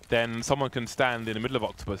 then someone can stand in the middle of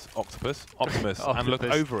Optimus, and look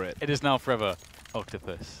over it. It is now forever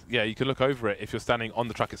Octopus. Yeah, you can look over it if you're standing on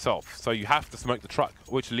the truck itself. So you have to smoke the truck,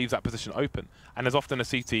 which leaves that position open. And there's often a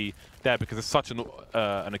CT there because it's such an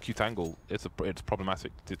acute angle. It's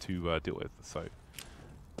problematic to deal with. So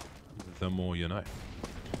the more you know.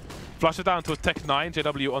 Flusha down to a Tech 9.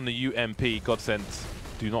 JW on the UMP. GODSENT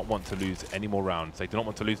do not want to lose any more rounds. They do not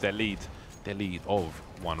want to lose their lead of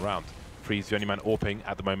 1 round. Friis, the only man AWPing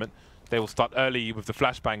at the moment. They will start early with the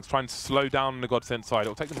flashbangs, trying to slow down the GODSENT side. It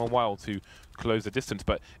will take them a while to close the distance.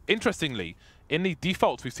 But interestingly, in the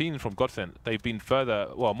defaults we've seen from GODSENT, they've been further,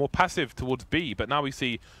 well, more passive towards B. But now we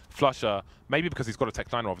see Flusha, maybe because he's got a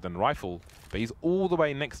Tech 9 rather than a rifle, but he's all the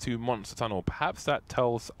way next to Monster Tunnel. Perhaps that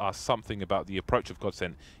tells us something about the approach of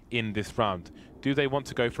GODSENT in this round. Do they want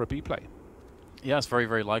to go for a B play? Yeah, it's very,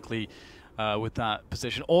 very likely with that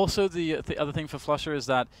position. Also, the other thing for Flusha is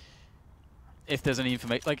that if there's any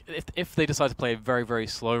information, like if they decide to play a very, very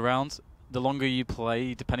slow round, the longer you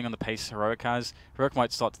play, depending on the pace Heroic has, Heroic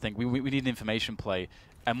might start to think, we need an information play.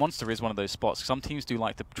 And Monster is one of those spots. Some teams do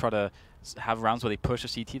like to try to have rounds where they push a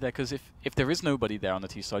CT there, because if there is nobody there on the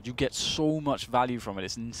T side, you get so much value from it.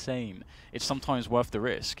 It's insane. It's sometimes worth the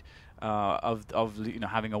risk of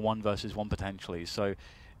having a 1 versus 1 potentially. So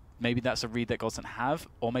maybe that's a read that GODSENT have,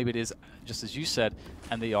 or maybe it is just as you said,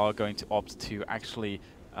 and they are going to opt to actually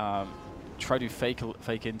try to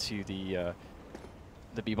fake into the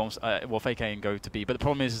B bombs, well, fake A and go to B. But the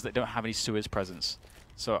problem is they don't have any sewers presence.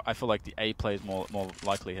 So I feel like the A play is more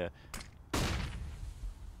likely here.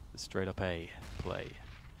 The straight up A play.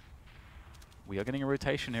 We are getting a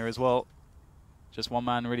rotation here as well. Just one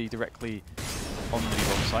man really directly on the B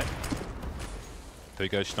bomb site. There you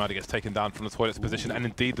go, znajder gets taken down from the toilet's position, and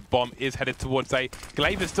indeed the bomb is headed towards A.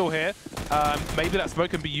 Glaive is still here. Maybe that smoke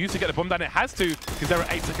can be used to get the bomb down. It has to, because there are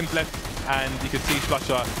 8 seconds left, and you can see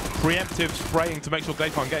Flusha preemptive spraying to make sure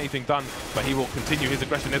Glaive can't get anything done, but he will continue his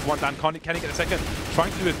aggression. There's one down. Can he get a second?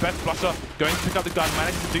 Trying to do his best. Flusha going to pick up the gun,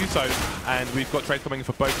 manages to do so, and we've got trades coming in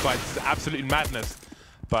for both sides. This is absolute madness.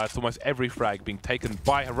 But almost every frag being taken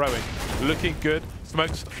by Heroic. Looking good.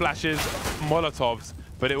 Smokes, flashes, Molotovs.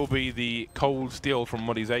 But it will be the cold steel from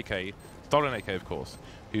MODDII's AK, stolen AK of course,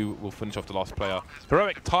 who will finish off the last player.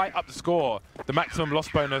 Heroic tie up the score. The maximum loss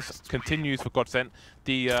bonus continues for GODSENT.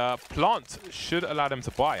 The plant should allow them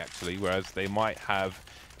to buy actually, whereas they might have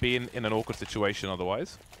been in an awkward situation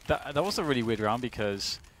otherwise. That was a really weird round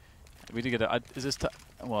because we did get a... Is this...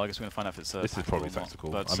 Well, I guess we're going to find out if it's this is probably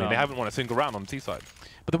tactical. But, I mean, they haven't won a single round on the T side.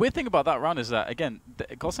 But the weird thing about that round is that, again,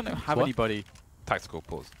 GODSENT don't have anybody... Tactical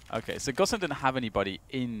pause. Okay, so GODSENT didn't have anybody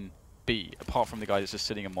in B apart from the guy that's just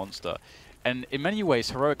sitting in Monster. And in many ways,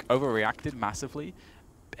 Heroic overreacted massively.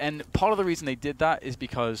 And part of the reason they did that is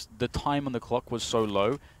because the time on the clock was so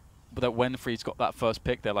low, but that when Friis got that first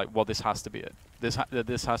pick, they're like, well, this has to be it.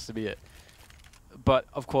 This has to be it. But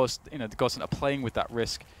of course, the GODSENT are playing with that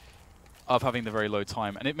risk of having the very low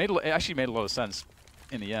time, and it actually made a lot of sense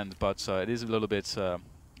in the end. But it is a little bit, it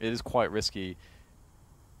is quite risky.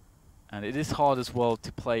 And it is hard as well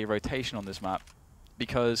to play rotation on this map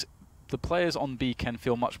because the players on B can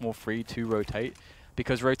feel much more free to rotate,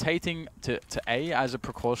 because rotating to A as a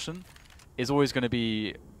precaution is always going to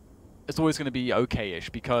be okay-ish,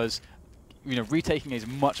 because retaking A is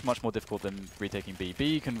much more difficult than retaking B. B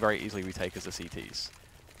you can very easily retake as the CTs.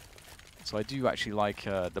 So I do actually like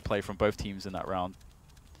the play from both teams in that round.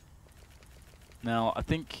 Now, I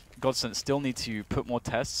think GODSENT still need to put more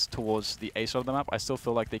tests towards the A side of the map. I still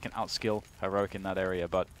feel like they can outskill Heroic in that area,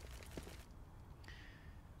 but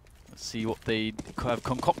let's see what they have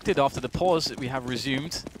concocted after the pause. We have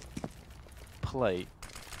resumed play.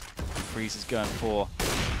 Friis is going for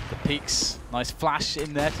the peaks. Nice flash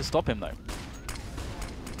in there to stop him, though.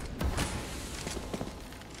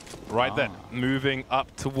 Right then, moving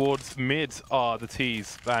up towards mid are the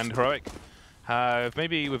T's, and Heroic have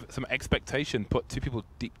maybe with some expectation put 2 people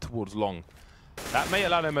deep towards long. That may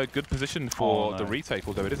allow them a good position for the retake,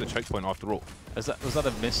 although it is a choke point after all. Was that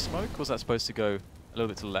a miss smoke? Was that supposed to go a little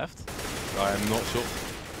bit to the left? I am not sure.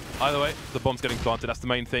 Either way, the bomb's getting planted, that's the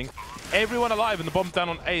main thing. Everyone alive, and the bomb's down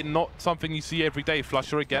on A, not something you see every day.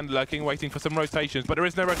 Flusha again lurking, waiting for some rotations, but there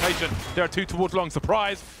is no rotation. There are 2 towards long.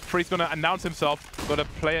 Surprise! Friis going to announce himself. Got a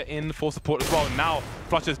player in for support as well. Now,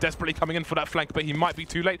 Flusha's desperately coming in for that flank, but he might be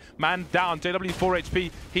too late. Man down, JW 4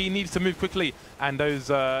 HP. He needs to move quickly, and those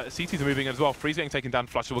CTs are moving as well. Friis getting taken down.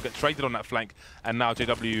 Flusha will get traded on that flank, and now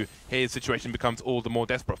JW, his situation becomes all the more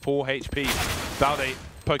desperate. 4 HP. Valde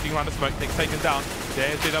poking around the smoke, gets taken down.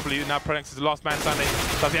 There's JW, now pronax is the last man standing.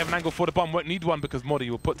 Does he have an angle for the bomb? Won't need one because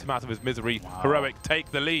MODDII will put him out of his misery. Wow. Heroic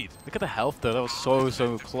take the lead. Look at the health though, that was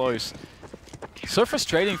so close. So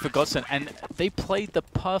frustrating for GODSENT, and they played the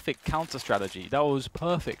perfect counter strategy. That was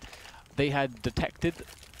perfect. They had detected,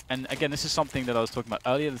 and again, this is something that I was talking about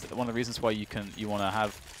earlier. This is one of the reasons why you want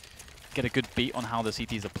to get a good beat on how the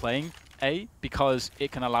CTs are playing. Because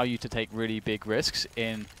it can allow you to take really big risks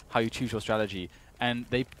in how you choose your strategy. And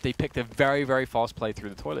they picked a very, very fast play through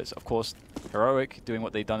the toilets. Of course, Heroic, doing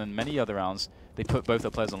what they've done in many other rounds, they put both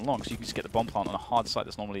their players on long, so you can just get the bomb plant on a hard site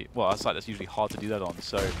that's normally, well, a site that's usually hard to do that on.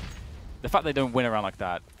 So the fact they don't win around like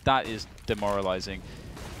that, that is demoralizing.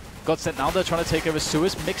 GODSENT now, they're trying to take over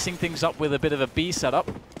sewers, mixing things up with a bit of a B setup.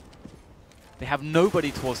 They have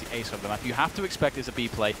nobody towards the A side of the map. You have to expect it's a B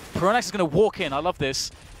play. pronax is going to walk in. I love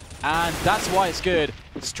this. And that's why it's good.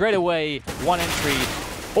 Straight away, one entry,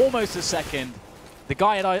 almost a second. The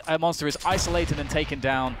guy at Monster is isolated and taken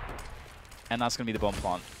down. And that's going to be the bomb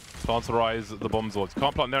plant. Planterize the bomb zords.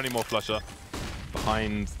 Can't plant there anymore, flusha.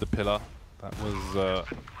 Behind the pillar. That was a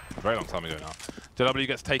very long time ago now. JW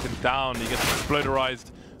gets taken down. He gets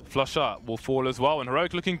exploderized. Flusha will fall as well. And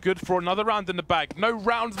Heroic looking good for another round in the bag. No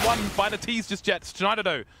rounds won by the T's just yet. znajder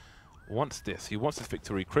though wants this. He wants this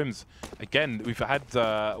victory. KRIMZ, again, we've had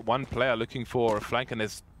one player looking for a flank, and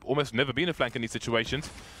there's almost never been a flank in these situations.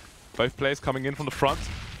 Both players coming in from the front,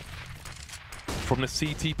 from the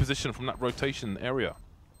CT position, from that rotation area.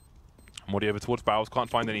 MODDII over towards barrels, can't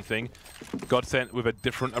find anything. GODSENT with a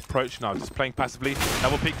different approach now, just playing passively.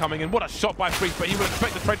 Double peek coming in. What a shot by Friis, but he would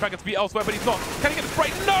expect the trade packet to be elsewhere, but he's not. Can he get the spray?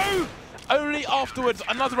 No! Only afterwards,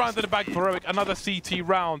 another round in the bag for Heroic, another CT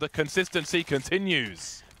round. The consistency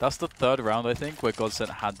continues. That's the third round, I think, where GODSENT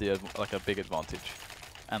had the like a big advantage,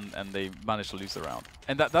 and they managed to lose the round.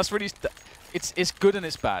 And that's really it's good and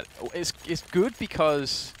it's bad. It's good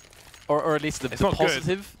because, or at least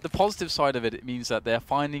the positive side of it, it means that they're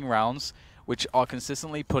finding rounds which are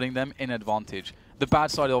consistently putting them in advantage. The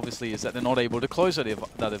bad side, obviously, is that they're not able to close that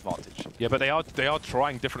advantage. Yeah, but they are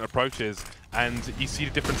trying different approaches, and you see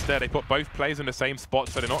the difference there. They put both players in the same spot,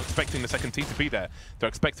 so they're not expecting the second team to be there. They're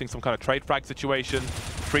expecting some kind of trade frag situation.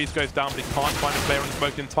 Friis goes down, but he can't find a player in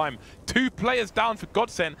smoke in time. 2 players down for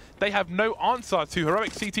GODSENT. They have no answer to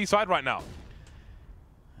Heroic CT side right now.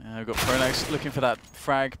 We've got pronax looking for that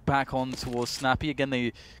frag back on towards Snappi.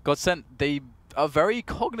 Again, GODSENT, they are very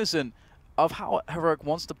cognizant of how Heroic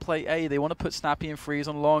wants to play A. They want to put Snappi and Friis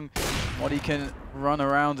on long. MODDII can run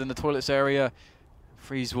around in the toilets area.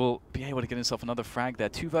 Friis will be able to get himself another frag there.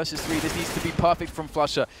 2 versus 3. This needs to be perfect from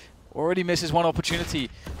flusha. Already misses one opportunity.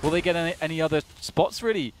 Will they get any other spots,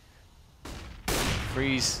 really?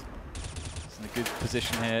 Friis is in a good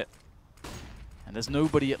position here. And there's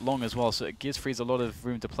nobody at long as well, so it gives Friis a lot of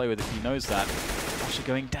room to play with if he knows that. flusha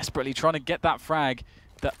going desperately, trying to get that frag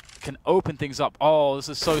that can open things up. Oh, this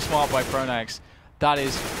is so smart by pronax. That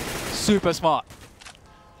is super smart.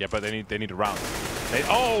 Yeah, but they need a round.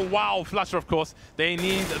 Oh, wow, flusha, of course. They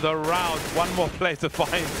need the round. One more play to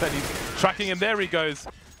find, and he's tracking him. There he goes.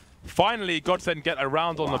 Finally, GODSENT get a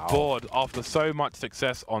round on the board after so much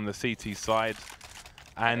success on the CT side.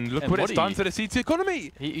 And look what it's done to the CT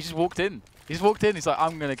economy. He just walked in. He's walked in. He's like,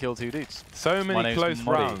 I'm going to kill 2 dudes. So many close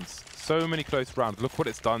rounds. So many close rounds. Look what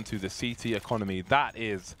it's done to the CT economy.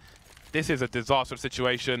 This is a disastrous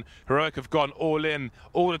situation. Heroic have gone all in.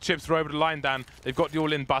 All the chips are over the line, Dan. They've got the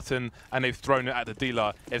all-in button, and they've thrown it at the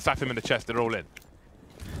dealer. It slapped him in the chest. They're all in.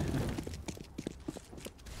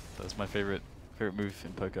 That's my favorite move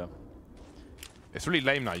in poker. It's really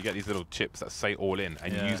lame now. You get these little chips that say all in,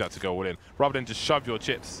 and you use that to go all in, rather than just shove your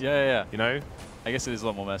chips. Yeah. You know? I guess it is a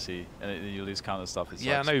lot more messy, and you lose counter stuff.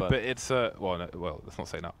 Yeah, no, but it's well, let's not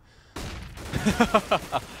say now.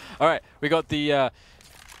 All right, we got the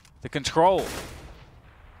control.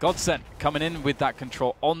 GODSENT coming in with that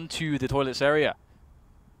control onto the toilets area.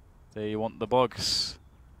 They want the bogs,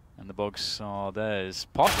 and the bogs are theirs.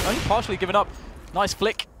 Only partially given up. Nice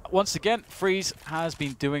flick. Once again, Friis has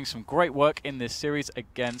been doing some great work in this series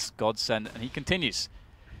against GODSENT, and he continues.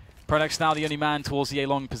 pronax now the only man towards the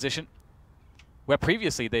A-long position, where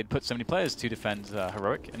previously they'd put so many players to defend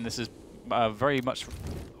Heroic, and this is very much,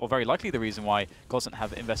 or very likely the reason why GODSENT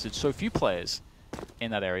have invested so few players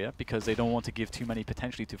in that area, because they don't want to give too many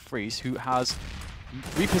potentially to Friis, who has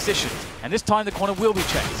repositioned. And this time the corner will be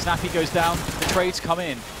checked. Snappi goes down, the trades come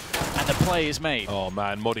in, and the play is made. Oh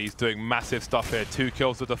man, MODDII's doing massive stuff here. 2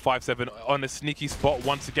 kills with the 5-7 on a sneaky spot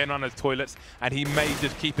once again on his toilets, and he may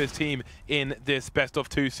just keep his team in this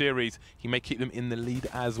best-of-2 series. He may keep them in the lead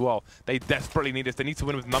as well. They desperately need this. They need to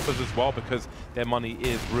win with numbers as well, because their money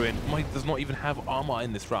is ruined. MODDII does not even have armor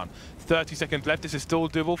in this round. 30 seconds left. This is still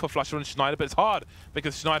doable for flusha and znajder, but it's hard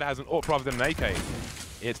because znajder has an AWP rather than an AK.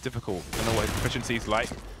 It's difficult. I don't know what his proficiency is like.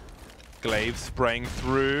 Glaive spraying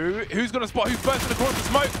through. Who's going to spot? Who bursts in the corner of the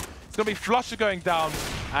smoke? It's going to be flusha going down,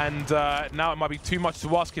 and now it might be too much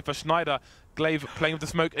to ask here for znajder. Glaive playing with the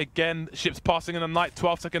smoke again. Ships passing in the night.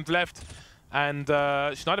 12 seconds left, and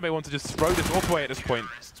znajder may want to just throw this AWP away at this point.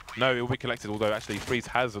 No, it will be collected, although actually Friis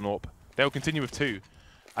has an AWP. They'll continue with 2.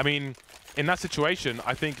 I mean, in that situation,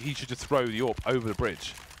 I think he should just throw the AWP over the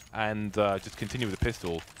bridge and just continue with the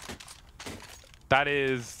pistol.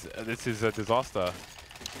 This is a disaster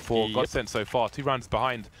for GODSENT so far. 2 rounds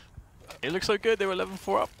behind. It looks so good. They were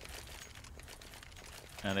 11-4 up.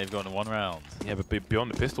 And they've gone 1 round. Yeah, but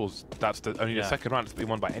beyond the pistols, that's only the second round that's been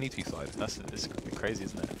won by any T side. It's crazy,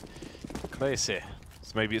 isn't it? Crazy.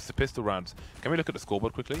 So maybe it's the pistol rounds. Can we look at the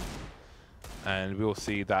scoreboard quickly? And we'll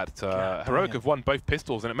see that Heroic have won both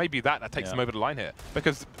pistols, and it may be that takes them over the line here.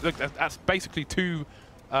 Because look, that's basically 2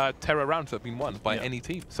 Terror rounds that have been won by any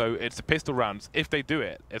team. So it's the pistol rounds. If they do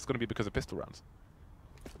it, it's going to be because of pistol rounds.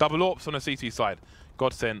 Double AWPs on the CT side.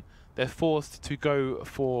 GODSENT, they're forced to go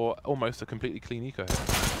for almost a completely clean eco here.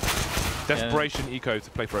 Desperation eco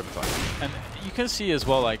to play for overtime. And you can see as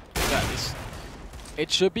well, like, it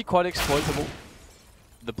should be quite exploitable,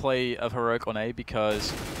 the play of Heroic on A,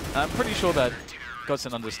 because I'm pretty sure that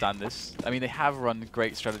GODSENT understand this. I mean, they have run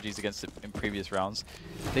great strategies against it in previous rounds.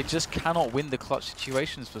 They just cannot win the clutch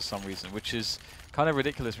situations for some reason, which is kind of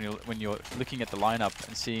ridiculous when you're looking at the lineup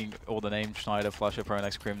and seeing all the names: znajder, flusha,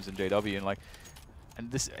 pronax, KRIMZ, and JW, and like,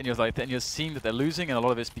 and you're seeing that they're losing, and a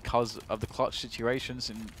lot of it's because of the clutch situations,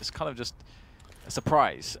 and it's kind of just a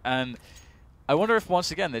surprise. And I wonder if once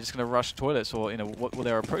again they're just going to rush toilets, or what will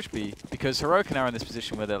their approach be? Because Heroic are now in this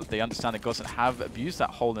position where they understand that GODSENT have abused that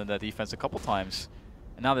hole in their defense a couple times,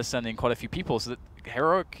 and now they're sending quite a few people, so that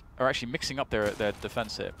Heroic are actually mixing up their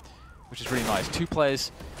defense here, which is really nice. 2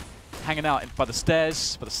 players hanging out by the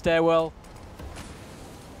stairs, by the stairwell.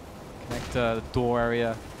 Connect the door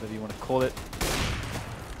area, whatever you want to call it.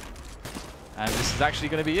 And this is actually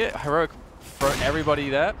going to be it. Heroic throw everybody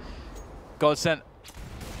there. GODSENT,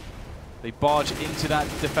 they barge into that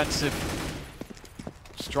defensive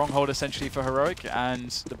stronghold essentially for Heroic,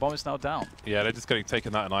 and the bomb is now down. Yeah, they're just getting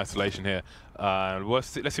taken out in isolation here. Let's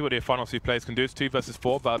see what the final 2 players can do. It's 2 versus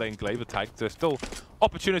 4. Valde and Glaive attacked. There's still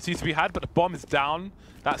opportunities to be had, but the bomb is down.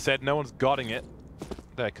 That said, no one's guarding it.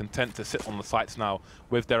 They're content to sit on the sites now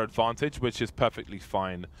with their advantage, which is perfectly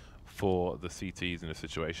fine for the CTs in this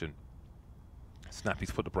situation.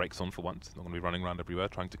 Snappi's put the brakes on for once. Not going to be running around everywhere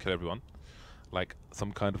trying to kill everyone like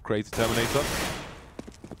some kind of crazy Terminator.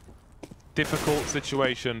 Difficult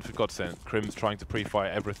situation for GODSENT. KRIMZ trying to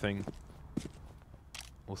pre-fire everything.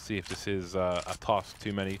 We'll see if this is a task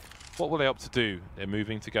too many. What will they opt to do? They're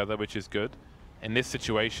moving together, which is good. In this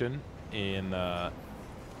situation,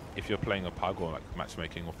 if you're playing a PUG or like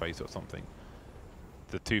matchmaking or FACEIT or something,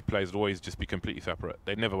 the 2 players would always just be completely separate.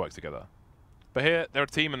 They'd never work together. But here, they're a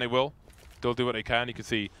team and they will. They'll do what they can. You can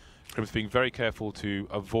see KRIMZ being very careful to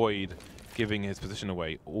avoid giving his position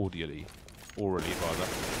away orally rather.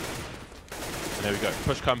 And there we go.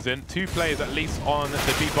 Push comes in. 2 players at least on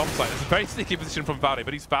the B bomb site. It's a very sneaky position from Valde,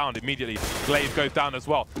 but he's found immediately. Glaive goes down as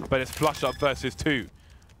well, but it's flusha versus 2.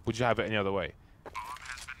 Would you have it any other way?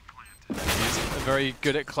 He's very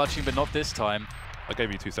good at clutching, but not this time. I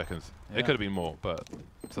gave you 2 seconds. Yeah. It could have been more, but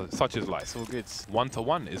such is life. It's all good.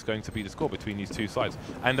 1-1 is going to be the score between these 2 sides.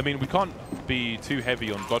 And I mean, we can't be too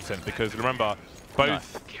heavy on GODSENT, because remember,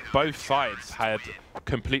 both sides had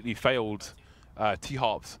completely failed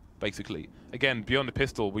T-harps, basically. Again, beyond the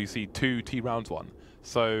pistol, we see 2 T rounds won.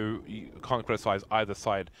 So you can't criticize either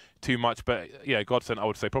side too much. But yeah, GODSENT, I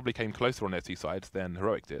would say, probably came closer on their T sides than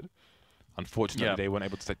Heroic did. Unfortunately, they weren't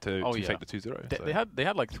able to take the 2-0. They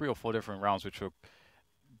had like 3 or 4 different rounds, which were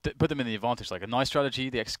put them in the advantage. Like a nice strategy,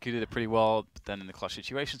 they executed it pretty well. But then in the clutch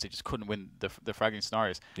situations, they just couldn't win the fragging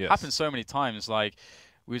scenarios. Yes. Happens so many times. Like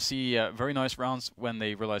we see very nice rounds when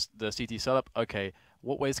they realized the CT setup. Okay,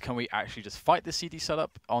 what ways can we actually just fight the CT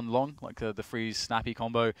setup on long, like the Friis Snappi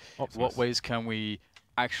combo? What ways can we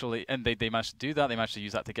actually, and they managed to do that. They managed to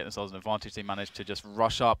use that to get themselves an advantage. They managed to just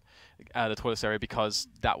rush up the toilets area because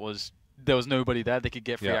there was nobody there. They could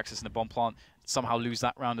get free access in the bomb plant, somehow lose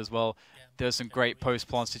that round as well. There's some great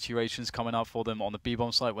post-plant situations coming up for them on the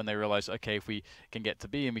B-bomb site when they realize, okay, if we can get to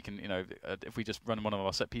B and we can, if we just run one of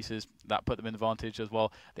our set pieces, that put them in advantage as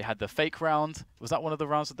well. They had the fake round. Was that one of the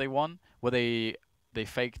rounds that they won? Where they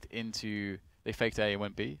faked A and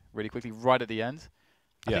went B really quickly right at the end.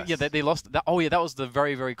 I think, they lost that. Oh yeah, that was the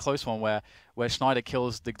very, very close one where znajder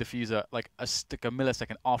kills the diffuser like a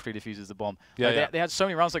millisecond after he diffuses the bomb. They had so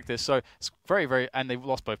many rounds like this, so it's very, very, and they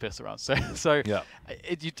lost both pistol rounds. So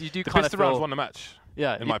you do kind of pistol rounds won the match.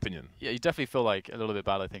 Yeah, in my opinion. Yeah, you definitely feel like a little bit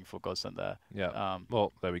bad, I think, for GODSENT there. Yeah.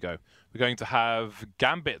 Well, there we go. We're going to have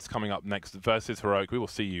Gambits coming up next versus Heroic. We will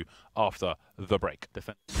see you after the break.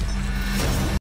 Defense.